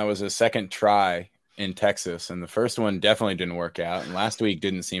schools, and that was his second try in Texas. And the first one definitely didn't work out. And last week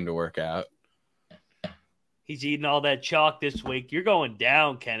didn't seem to work out. He's eating all that chalk this week. You're going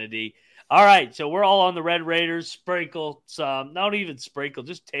down, Kennedy. All right, so we're all on the Red Raiders. Sprinkle some. Not even sprinkle.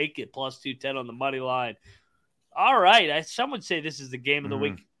 Just take it. Plus 210 on the money line. All right. Some would say this is the game of the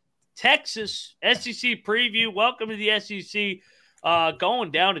week. Texas SEC preview. Welcome to the SEC.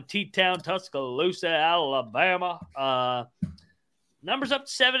 Going down to T-Town, Tuscaloosa, Alabama. Numbers up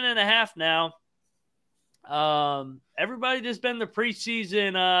to 7.5 now. Everybody that's been the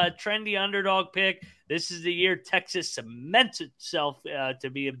preseason trendy underdog pick. This is the year Texas cements itself to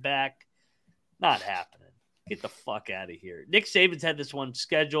being back. Not happening. Get the fuck out of here. Nick Saban's had this one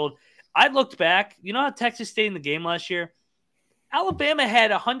scheduled. I looked back. You know how Texas stayed in the game last year? Alabama had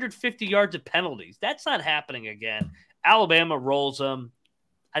 150 yards of penalties. That's not happening again. Alabama rolls them,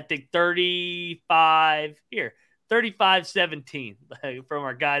 I think 35-17 from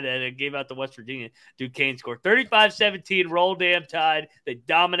our guy that gave out the West Virginia Duquesne score. 35-17, roll damn tide. They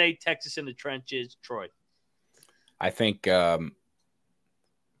dominate Texas in the trenches. Troy. I think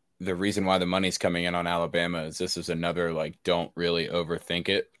the reason why the money's coming in on Alabama is this is another, don't really overthink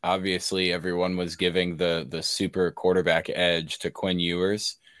it. Obviously, everyone was giving the super quarterback edge to Quinn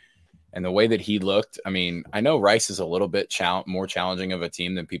Ewers. And the way that he looked, I mean, I know Rice is a little bit more challenging of a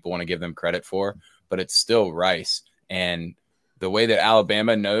team than people want to give them credit for, but it's still Rice. And the way that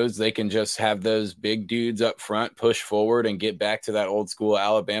Alabama knows they can just have those big dudes up front push forward and get back to that old school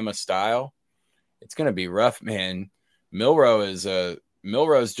Alabama style, it's going to be rough, man. Milroe's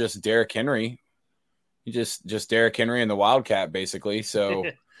just Derrick Henry. He just Derrick Henry and the Wildcat, basically. So,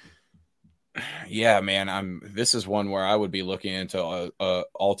 yeah, man, this is one where I would be looking into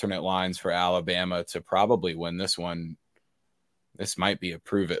alternate lines for Alabama to probably win this one. This might be a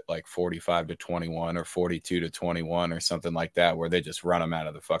prove it 45-21 or 42-21 or something like that, where they just run them out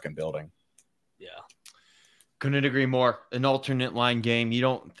of the fucking building. Yeah. Couldn't agree more. An alternate line game. You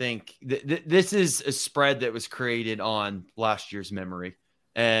don't think this is a spread that was created on last year's memory.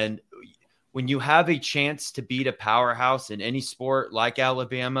 And when you have a chance to beat a powerhouse in any sport like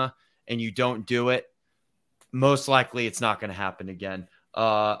Alabama and you don't do it, most likely it's not going to happen again.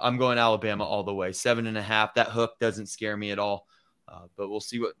 I'm going Alabama all the way. 7.5. That hook doesn't scare me at all. But we'll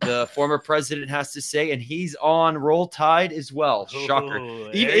see what the former president has to say. And he's on Roll Tide as well.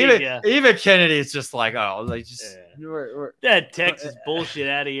 Shocker. Even Kennedy is just that Texas bullshit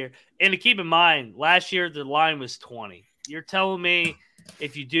out of here. And to keep in mind, last year the line was 20. You're telling me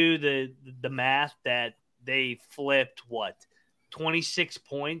if you do the math that they flipped 26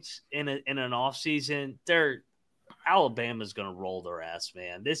 points in an offseason, Alabama's going to roll their ass,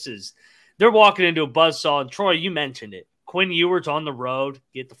 man. They're walking into a buzzsaw. And Troy, you mentioned it. Quinn Ewers on the road.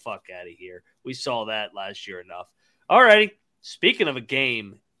 Get the fuck out of here. We saw that last year enough. All righty. Speaking of a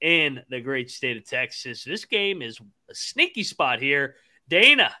game in the great state of Texas, this game is a sneaky spot here.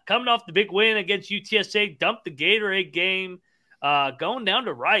 Dana coming off the big win against UTSA, dumped the Gatorade game, going down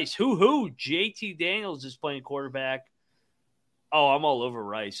to Rice. JT Daniels is playing quarterback. Oh, I'm all over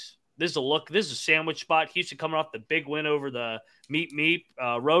Rice. This is a sandwich spot. Houston coming off the big win over the Meep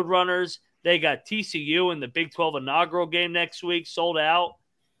Roadrunners. They got TCU in the Big 12 inaugural game next week, sold out.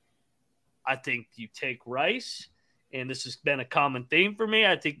 I think you take Rice, and this has been a common theme for me.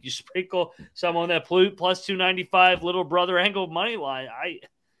 I think you sprinkle some on that plus 295 little brother angle money line.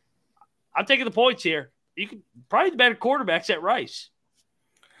 I'm taking the points here. You can probably the better quarterbacks at Rice.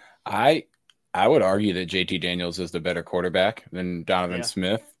 I would argue that JT Daniels is the better quarterback than Donovan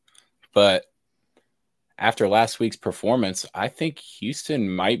Smith, but after last week's performance, I think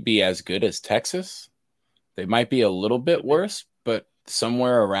Houston might be as good as Texas. They might be a little bit worse, but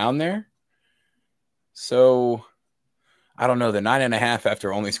somewhere around there. So I don't know. The 9.5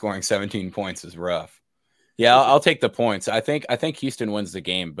 after only scoring 17 points is rough. Yeah, I'll take the points. I think Houston wins the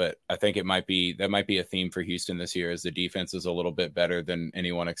game, but I think that might be a theme for Houston this year, as the defense is a little bit better than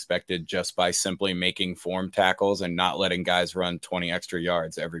anyone expected just by simply making form tackles and not letting guys run 20 extra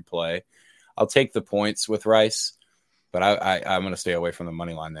yards every play. I'll take the points with Rice, but I'm going to stay away from the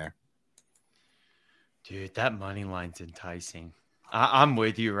money line there. Dude, that money line's enticing. I'm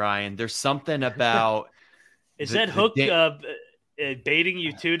with you, Ryan. There's something about hook baiting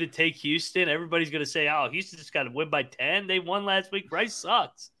you to take Houston? Everybody's going to say, "Oh, Houston just got to win by 10. They won last week. Rice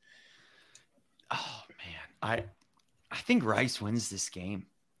sucks." Oh man, I think Rice wins this game.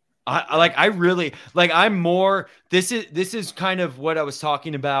 I'm more. This is kind of what I was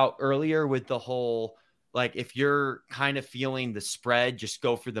talking about earlier with the whole like if you're kind of feeling the spread, just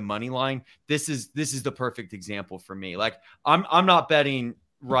go for the money line. This is the perfect example for me. Like I'm not betting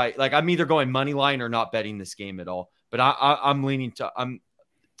right. Like I'm either going money line or not betting this game at all. But I'm leaning to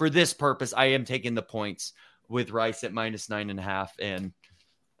for this purpose. I am taking the points with Rice at -9.5, and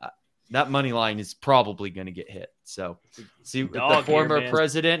that money line is probably going to get hit. So see what the former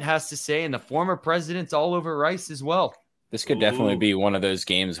president has to say, and the former president's all over Rice as well. This could definitely be one of those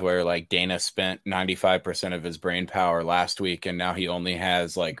games where like Dana spent 95% of his brain power last week, and now he only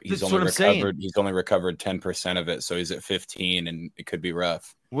has he's only recovered 10% of it, so he's at 15, and it could be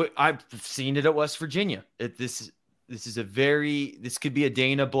rough. I've seen it at West Virginia. This could be a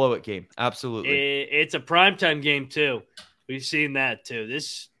Dana blow it game. Absolutely, it's a primetime game too. We've seen that too.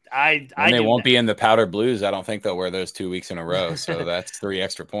 They won't be in the powder blues. I don't think they'll wear those 2 weeks in a row. So that's 3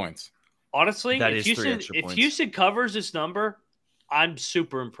 extra points. Honestly, if Houston covers this number, I'm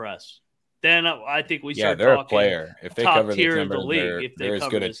super impressed. Then I think we start they're talking a player. If they top cover tier the of the league, they're as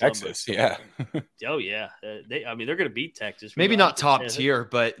good as Texas. Number. Yeah. Oh yeah. They're going to beat Texas. Maybe not top tier,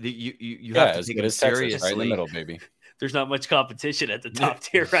 but you have to take it seriously. Texas, right in the middle, baby. There's not much competition at the top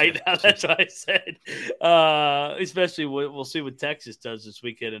tier right now. That's what I said. Especially we'll see what Texas does this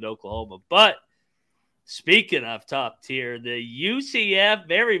weekend in Oklahoma. But speaking of top tier, the UCF,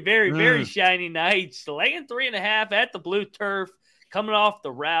 very, very, very shiny Knights, laying 3.5 at the blue turf, coming off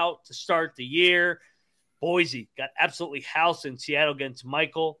the route to start the year. Boise got absolutely housed in Seattle against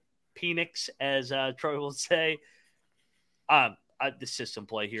Michael Penix, as Troy will say. The system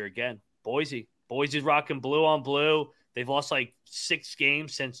play here again. Boise's rocking blue on blue. They've lost 6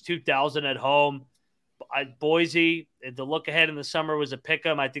 games since 2000 at home. Boise, the look ahead in the summer was a pick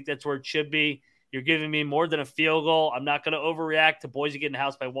 'em. I think that's where it should be. You're giving me more than a field goal. I'm not going to overreact to Boise getting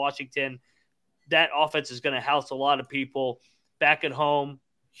housed by Washington. That offense is going to house a lot of people. Back at home,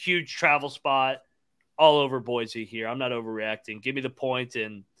 huge travel spot, all over Boise here. I'm not overreacting. Give me the point,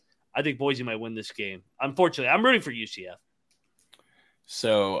 and I think Boise might win this game. Unfortunately, I'm rooting for UCF.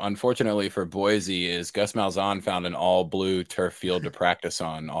 So, unfortunately for Boise, is Gus Malzahn found an all-blue turf field to practice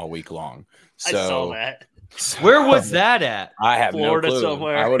on all week long. So, I saw that. Where was that at? I have Florida no clue.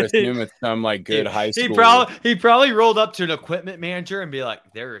 Somewhere. I would assume it's some good high school. He probably rolled up to an equipment manager and be like,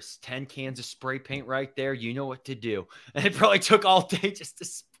 "There's 10 cans of spray paint right there. You know what to do." And it probably took all day just to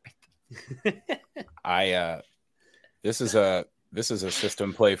spray. This is a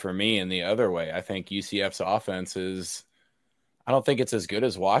system play for me in the other way. I think UCF's offense is. I don't think it's as good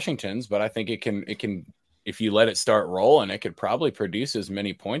as Washington's, but I think it can if you let it start rolling, it could probably produce as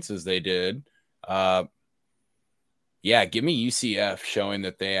many points as they did. Give me UCF showing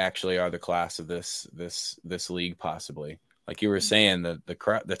that they actually are the class of this league, possibly. Like you were saying,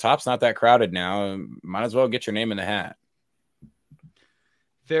 the top's not that crowded now. Might as well get your name in the hat.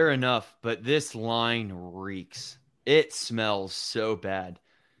 Fair enough, but this line reeks. It smells so bad.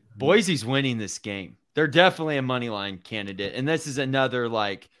 Boise's winning this game. They're definitely a money line candidate. And this is another,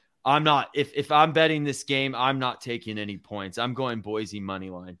 I'm not, if I'm betting this game, I'm not taking any points. I'm going Boise money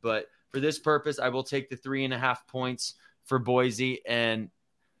line. But for this purpose, I will take the 3.5 points for Boise. And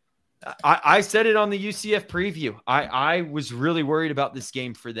I said it on the UCF preview. I was really worried about this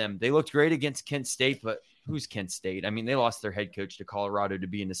game for them. They looked great against Kent State, but who's Kent State? I mean, they lost their head coach to Colorado to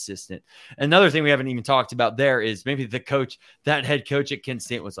be an assistant. Another thing we haven't even talked about there is maybe that head coach at Kent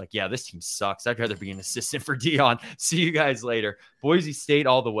State was like, yeah, this team sucks. I'd rather be an assistant for Dion. See you guys later. Boise State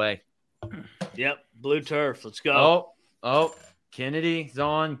all the way. Yep. Blue turf. Let's go. Oh, Kennedy's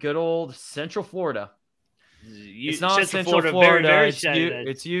on good old Central Florida. It's not Central Florida. Very, very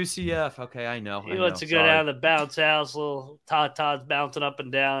it's UCF. Okay, I know. He wants to go down to the bounce house. Little Todd's bouncing up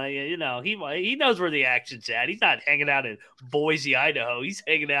and down. You know, he knows where the action's at. He's not hanging out in Boise, Idaho. He's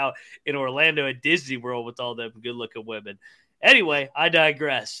hanging out in Orlando at Disney World with all them good-looking women. Anyway, I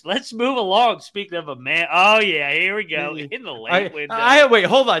digress. Let's move along. Speaking of a man, oh yeah, here we go in the late window. Wait,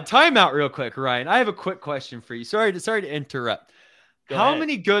 hold on. Time out real quick, Ryan. I have a quick question for you. Sorry to interrupt. How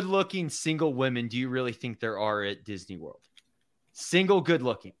many good-looking single women do you really think there are at Disney World? Single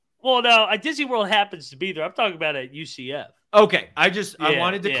good-looking. Well, no, at Disney World happens to be there. I'm talking about at UCF. Okay, I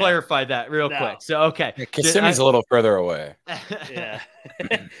wanted to clarify that real quick. So, okay. Kissimmee's a little further away. Yeah.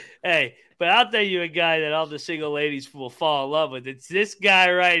 Hey, but I'll tell you a guy that all the single ladies will fall in love with. It's this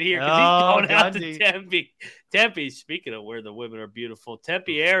guy right here because he's going out to Tempe. Tempe, speaking of where the women are beautiful,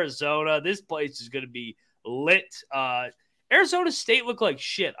 Tempe, Arizona. This place is going to be lit. Arizona State looked like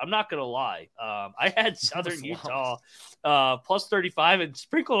shit. I'm not going to lie. I had Southern Utah plus 35 and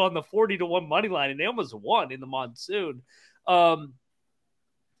sprinkled on the 40-1 money line, and they almost won in the monsoon.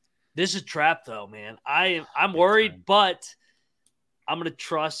 This is a trap, though, man. I'm worried, but I'm going to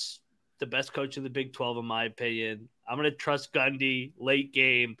trust the best coach in the Big 12, in my opinion. I'm going to trust Gundy. Late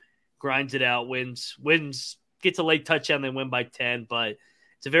game, grinds it out, wins, gets a late touchdown, they win by 10. But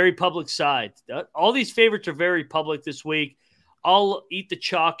it's a very public side. All these favorites are very public this week. I'll eat the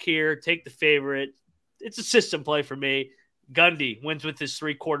chalk here, take the favorite. It's a system play for me. Gundy wins with his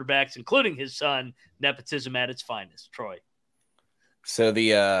 3 quarterbacks, including his son. Nepotism at its finest. Troy. So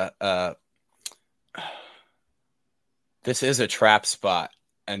this is a trap spot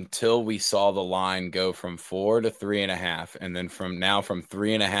until we saw the line go from 4 to 3.5, and then from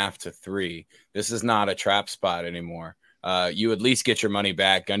 3.5 to 3. This is not a trap spot anymore. You at least get your money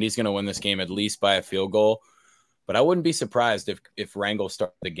back. Gundy's going to win this game at least by a field goal, but I wouldn't be surprised if Rangel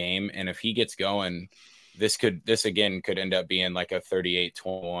starts the game, and if he gets going, this again could end up being like a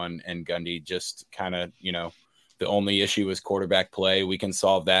 38-21, and Gundy just kind of, the only issue is quarterback play. We can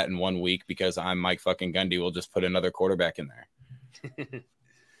solve that in 1 week because I'm Mike fucking Gundy. We'll just put another quarterback in there.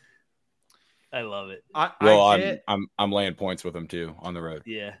 I love it. I'm laying points with him too on the road.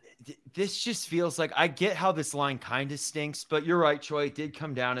 Yeah. This just feels like I get how this line kind of stinks, but you're right, Troy. It did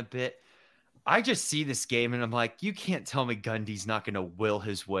come down a bit. I just see this game and I'm like, you can't tell me Gundy's not going to will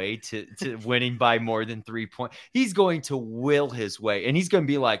his way to winning by more than 3 points. He's going to will his way, and he's going to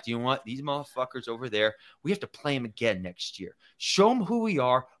be like, do you want these motherfuckers over there? We have to play them again next year. Show them who we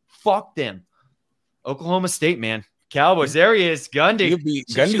are. Fuck them. Oklahoma State, man. Cowboys. There he is. Gundy.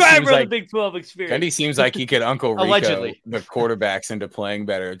 Subscriber of the Big 12 experience. Gundy seems like he could Uncle Rico Allegedly. the quarterbacks into playing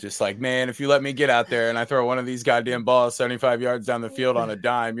better. Just like, man, if you let me get out there and I throw one of these goddamn balls 75 yards down the field on a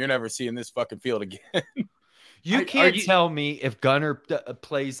dime, you're never seeing this fucking field again. You can't tell me if Gunner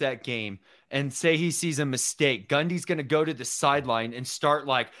plays that game and say he sees a mistake, Gundy's going to go to the sideline and start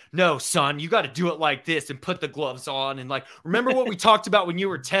like, no, son, you got to do it like this and put the gloves on. And like, remember what we talked about when you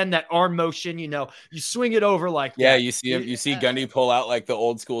were 10, that arm motion, you swing it over like that. Yeah, you see him. You see Gundy pull out like the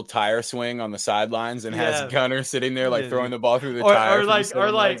old school tire swing on the sidelines and has Gunner sitting there like throwing the ball through the tire.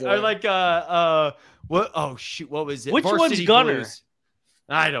 What? Oh, shoot. What was it? Which one's Gunner? Blues.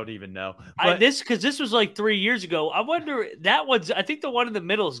 I don't even know. This was like 3 years ago. I wonder I think the one in the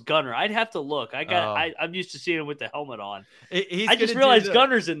middle is Gunner. I'd have to look. I'm used to seeing him with the helmet on. I just realized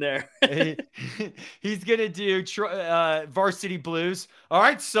Gunner's in there. He's gonna do Varsity Blues. All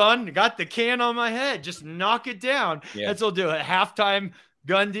right, son, got the can on my head. Just knock it down. Yeah. That's what we'll do. At halftime,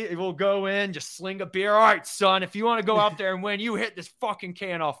 Gundy will go in, just sling a beer. All right, son, if you want to go out there and win, you hit this fucking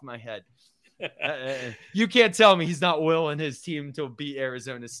can off my head. You can't tell me he's not willing his team to beat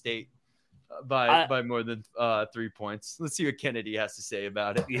Arizona State by more than 3 points. Let's see what Kennedy has to say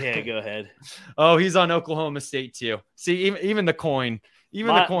about it. Yeah, go ahead. Oh, he's on Oklahoma State too. See, even the coin,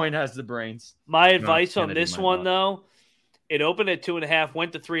 the coin has the brains. My advice on this one, though, it opened at 2.5,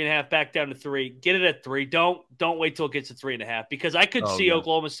 went to 3.5, back down to 3. Get it at 3. Don't wait till it gets to 3.5 because I could see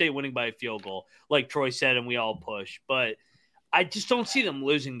Oklahoma State winning by a field goal, like Troy said, and we all push. But I just don't see them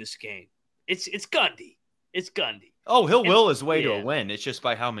losing this game. It's Gundy. It's Gundy. Oh, he'll will his way to a win. It's just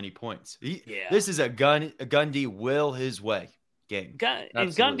by how many points. This is a Gundy will his way game. And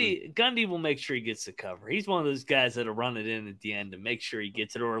Gundy will make sure he gets the cover. He's one of those guys that'll run it in at the end to make sure he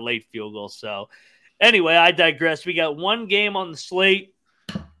gets it or a late field goal. So anyway, I digress. We got one game on the slate,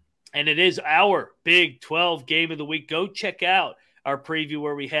 and it is our Big 12 game of the week. Go check out our preview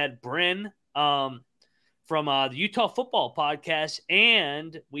where we had Bryn from the Utah Football Podcast,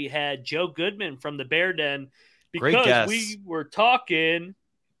 and we had Joe Goodman from the Bear Den because we were talking.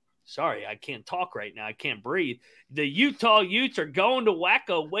 Sorry, I can't talk right now. I can't breathe. The Utah Utes are going to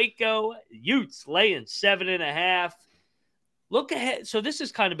Waco. Utes laying 7.5. Look ahead. So this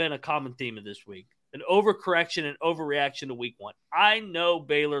has kind of been a common theme of this week, an overcorrection and overreaction to week 1. I know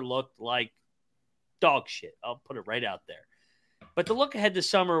Baylor looked like dog shit. I'll put it right out there. But the look ahead this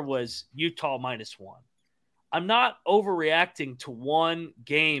summer was Utah -1. I'm not overreacting to one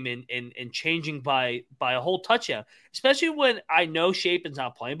game and changing by a whole touchdown, especially when I know Shapen's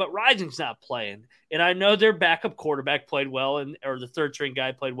not playing, but Rising's not playing. And I know their backup quarterback played well, or the third-string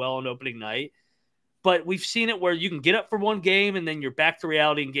guy played well on opening night. But we've seen it where you can get up for one game and then you're back to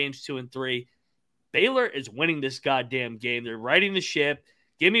reality in games 2 and 3. Baylor is winning this goddamn game. They're riding the ship.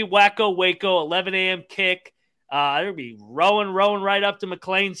 Give me Waco, 11 a.m. kick. They'll be rowing right up to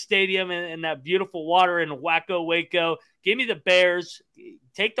McLean Stadium and that beautiful water in Waco. Give me the Bears.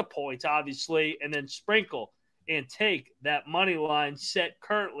 Take the points, obviously, and then sprinkle and take that money line set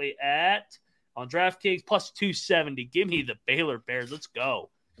currently on DraftKings plus 270. Give me the Baylor Bears. Let's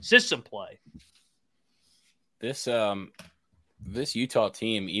go. System play. This Utah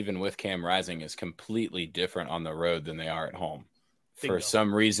team, even with Cam Rising, is completely different on the road than they are at home. For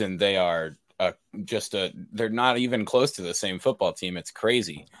some reason, they are they're not even close to the same football team. It's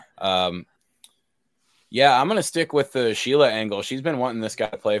crazy. Yeah, I'm going to stick with the Sheila angle. She's been wanting this guy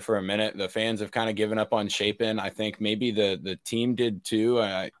to play for a minute. The fans have kind of given up on Shapen. I think maybe the team did too.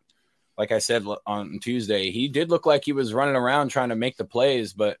 Like I said on Tuesday, he did look like he was running around trying to make the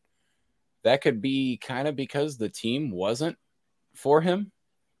plays, but that could be kind of because the team wasn't for him.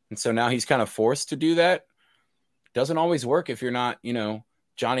 And so now he's kind of forced to do that. Doesn't always work if you're not,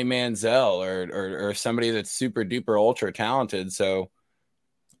 Johnny Manziel or somebody that's super duper ultra talented. So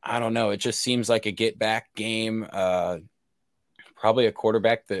I don't know. It just seems like a get back game. Probably a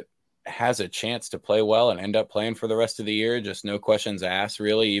quarterback that has a chance to play well and end up playing for the rest of the year. Just no questions asked,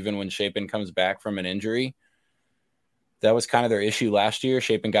 really, even when Shapen comes back from an injury. That was kind of their issue last year.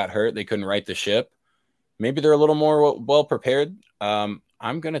 Shapen got hurt. They couldn't right the ship. Maybe they're a little more well prepared.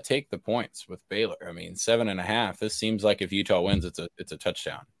 I'm going to take the points with Baylor. I mean, 7.5. This seems like if Utah wins, it's a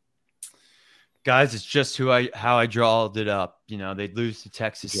touchdown. Guys, it's just how I drawed it up. They'd lose to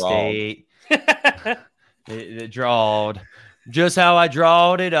Texas State. They drawed. Just how I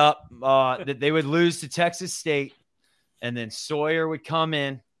drawed it up. That they would lose to Texas State, and then Sawyer would come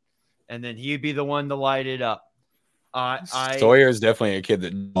in, and then he'd be the one to light it up. Sawyer is definitely a kid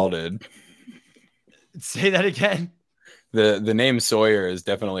that drawed. Say that again. The name Sawyer is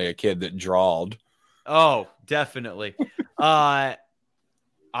definitely a kid that drawled. Oh, definitely.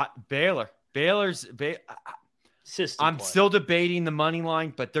 Baylor. System I'm play. still debating the money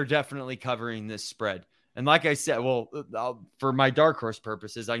line, but they're definitely covering this spread. And like I said, for my dark horse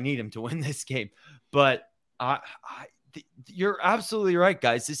purposes, I need him to win this game. But you're absolutely right,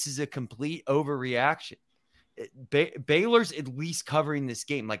 guys. This is a complete overreaction. Baylor's at least covering this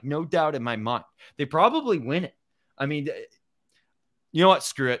game, like no doubt in my mind. They probably win it. I mean, you know what?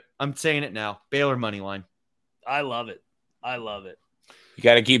 Screw it. I'm saying it now. Baylor money line. I love it. You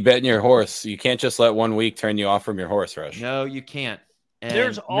got to keep betting your horse. You can't just let 1 week turn you off from your horse, Rush. No, you can't. And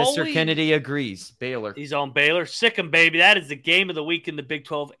There's Mr. Kennedy agrees. Baylor. He's on Baylor. Sick 'em, baby. That is the game of the week in the Big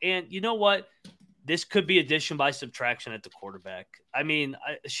 12. And you know what? This could be addition by subtraction at the quarterback. I mean,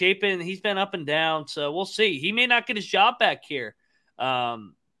 Shapen, he's been up and down, so we'll see. He may not get his job back here.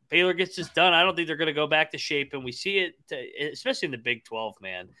 Baylor gets this done. I don't think they're going to go back to Shapen. We see it, especially in the Big 12,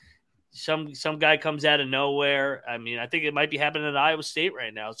 man. Some guy comes out of nowhere. I mean, I think it might be happening at Iowa State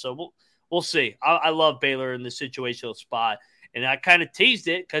right now. So we'll see. I love Baylor in this situational spot. And I kind of teased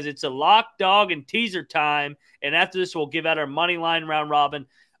it because it's a lock, dog, and teaser time. And after this, we'll give out our money line round robin.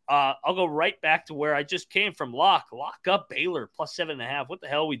 I'll go right back to where I just came from. Lock up Baylor plus 7.5. What the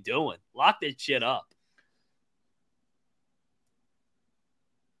hell are we doing? Lock that shit up.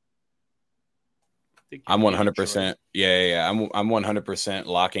 I'm 100%. Yeah. I'm 100%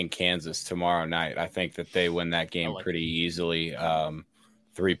 locking Kansas tomorrow night. I think that they win that game pretty easily.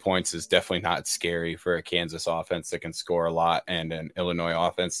 3 points is definitely not scary for a Kansas offense that can score a lot and an Illinois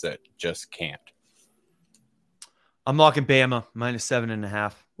offense that just can't. I'm locking Bama minus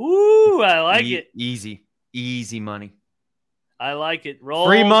 7.5. Ooh, I like it. Easy money. I like it. Roll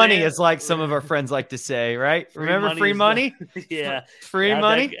free money is like some of our friends like to say, right? Remember free money? Yeah. Free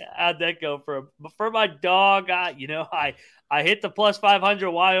money. How'd that go for my dog? I hit the plus 500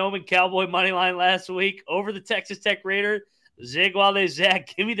 Wyoming Cowboy money line last week over the Texas Tech Raiders. Zig while they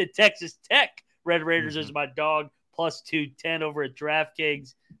zag. Give me the Texas Tech Red Raiders as my dog plus 210 over at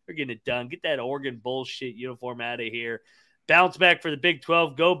DraftKings. We're getting it done. Get that Oregon bullshit uniform out of here. Bounce back for the Big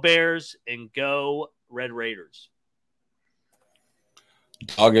 12. Go Bears and go Red Raiders.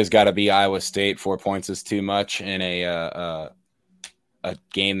 Dog has got to be Iowa State. 4 points is too much in a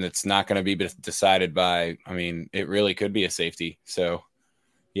game that's not going to be decided by. I mean, it really could be a safety. So,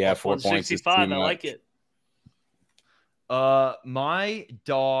 yeah, 4 points is too much. I like it. My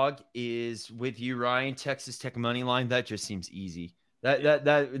dog is with you, Ryan. Texas Tech money line. That just seems easy. That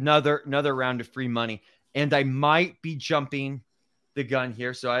another round of free money, and I might be jumping the gun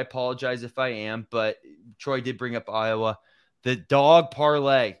here, so I apologize if I am. But Troy did bring up Iowa. The dog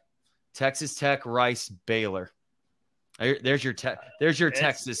parlay, Texas Tech, Rice, Baylor. There's your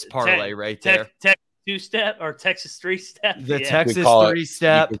Texas parlay right there. Tech 2-step or Texas 3-step. Texas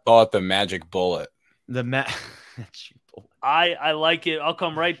 3-step. You could call it the magic bullet. I like it. I'll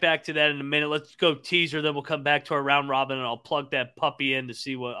come right back to that in a minute. Let's go teaser, then we'll come back to our round robin, and I'll plug that puppy in to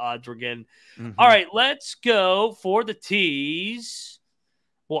see what odds we're getting. Mm-hmm. All right, let's go for the tease.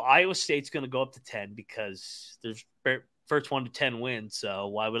 Well, Iowa State's going to go up to 10 because there's first 1 to 10 wins. So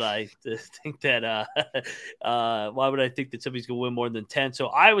why would I think that? Why would I think that somebody's going to win more than 10? So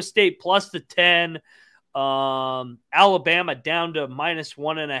Iowa State plus the 10. Alabama down to minus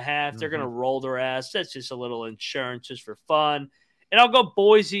 1.5. They're going to roll their ass. That's just a little insurance just for fun. And I'll go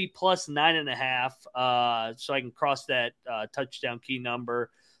Boise plus 9.5, so I can cross that touchdown key number.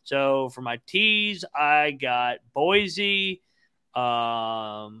 So for my tees, I got Boise.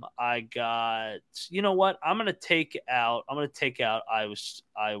 I got, you know what? I'm gonna take out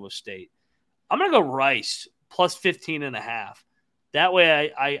Iowa State. I'm gonna go Rice plus 15.5. That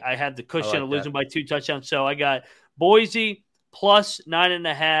way I had the cushion of losing by 2 touchdowns. So I got Boise plus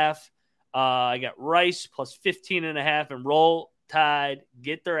 9.5. I got Rice plus 15.5, and Roll Tide,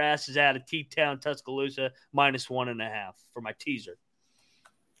 get their asses out of T-Town, Tuscaloosa, minus 1.5 for my teaser.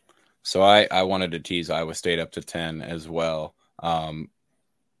 So I wanted to tease Iowa State up to 10 as well. And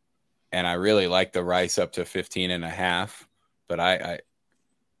I really like the Rice up to 15.5, but I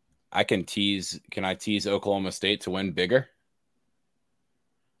can tease. Can I tease Oklahoma State to win bigger?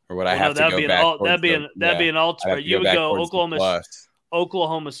 Or would I have to go back? That'd be an alt spread. You would go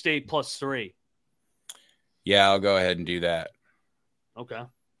Oklahoma State plus 3. Yeah, I'll go ahead and do that. Okay.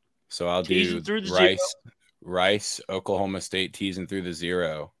 So I'll do Rice, Oklahoma State teasing through the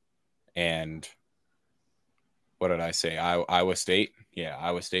 0. And what did I say? Iowa State? Yeah,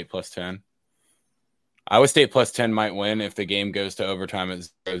 Iowa State plus 10. Iowa State plus 10 might win if the game goes to overtime.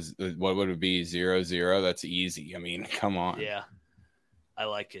 What would it be? 0-0? That's easy. I mean, come on. Yeah, I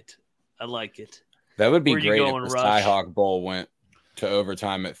like it. That would be great if the Cyhawk Bowl went to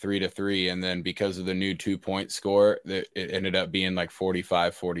overtime at 3-3, and then because of the new 2-point score, it ended up being like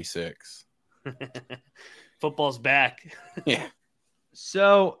 45-46. Football's back. Yeah.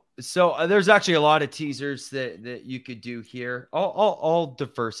 So there's actually a lot of teasers that you could do here. I'll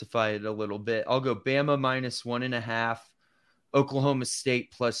diversify it a little bit. I'll go Bama minus 1.5, Oklahoma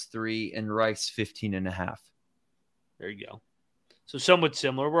State plus 3, and Rice 15.5. There you go. So somewhat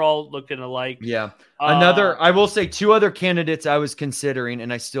similar. We're all looking alike. Yeah. I will say 2 other candidates I was considering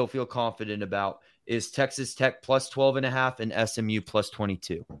and I still feel confident about is Texas Tech plus 12.5 and SMU plus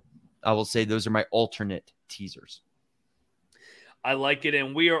 22. I will say those are my alternate teasers. I like it,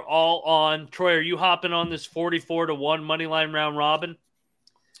 and we are all on. Troy, are you hopping on this 44-1 money line round robin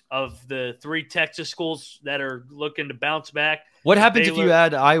of the 3 Texas schools that are looking to bounce back? What happens if you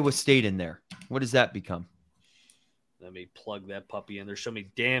add Iowa State in there? What does that become? Let me plug that puppy in. There's so many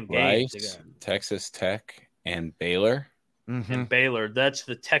damn games. Rice, Texas Tech, and Baylor. Mm-hmm. And Baylor. That's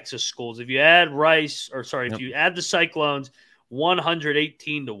the Texas schools. If you add if you add the Cyclones,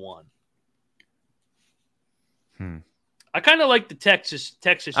 118-1. I kind of like the Texas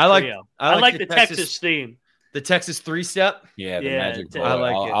trio. I like the Texas theme. The Texas 3-step? Yeah, the magic bullet. I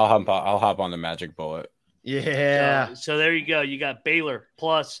like it. I'll hop on the magic bullet. Yeah. So there you go. You got Baylor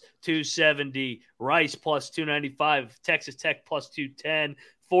plus 270, Rice plus 295, Texas Tech plus 210,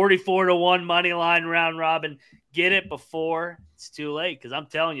 44-1 money line round robin. Get it before it's too late, because I'm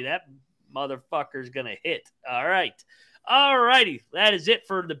telling you, that motherfucker's going to hit. All righty. That is it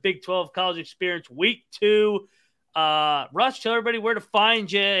for the Big 12 College Experience Week 2. Rush, tell everybody where to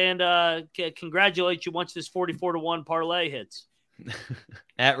find you and congratulate you once this 44-1 parlay hits.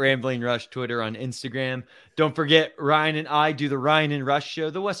 At Rambling Rush, Twitter, on Instagram. Don't forget, Ryan and I do the Ryan and Rush Show,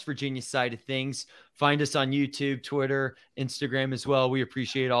 the West Virginia side of things. Find us on YouTube, Twitter, Instagram as well. We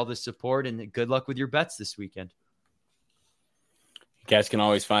appreciate all the support, and good luck with your bets this weekend. You guys can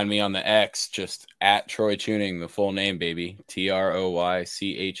always find me on the X, just at Troy Tuning, the full name, baby.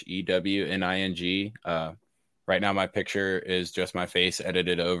 TroyChewning. Right now, my picture is just my face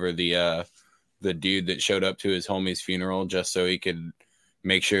edited over the dude that showed up to his homie's funeral just so he could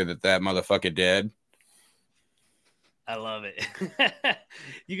make sure that motherfucker dead. I love it.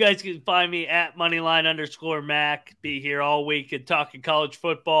 You guys can find me at Moneyline_Mac. Be here all week and talking college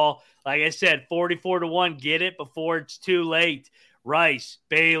football. Like I said, 44-1. Get it before it's too late. Rice,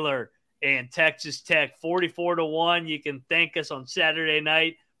 Baylor, and Texas Tech, 44-1. You can thank us on Saturday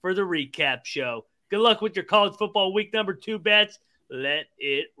night for the recap show. Good luck with your college football week number 2 bets. Let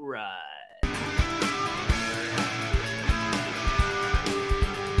it ride.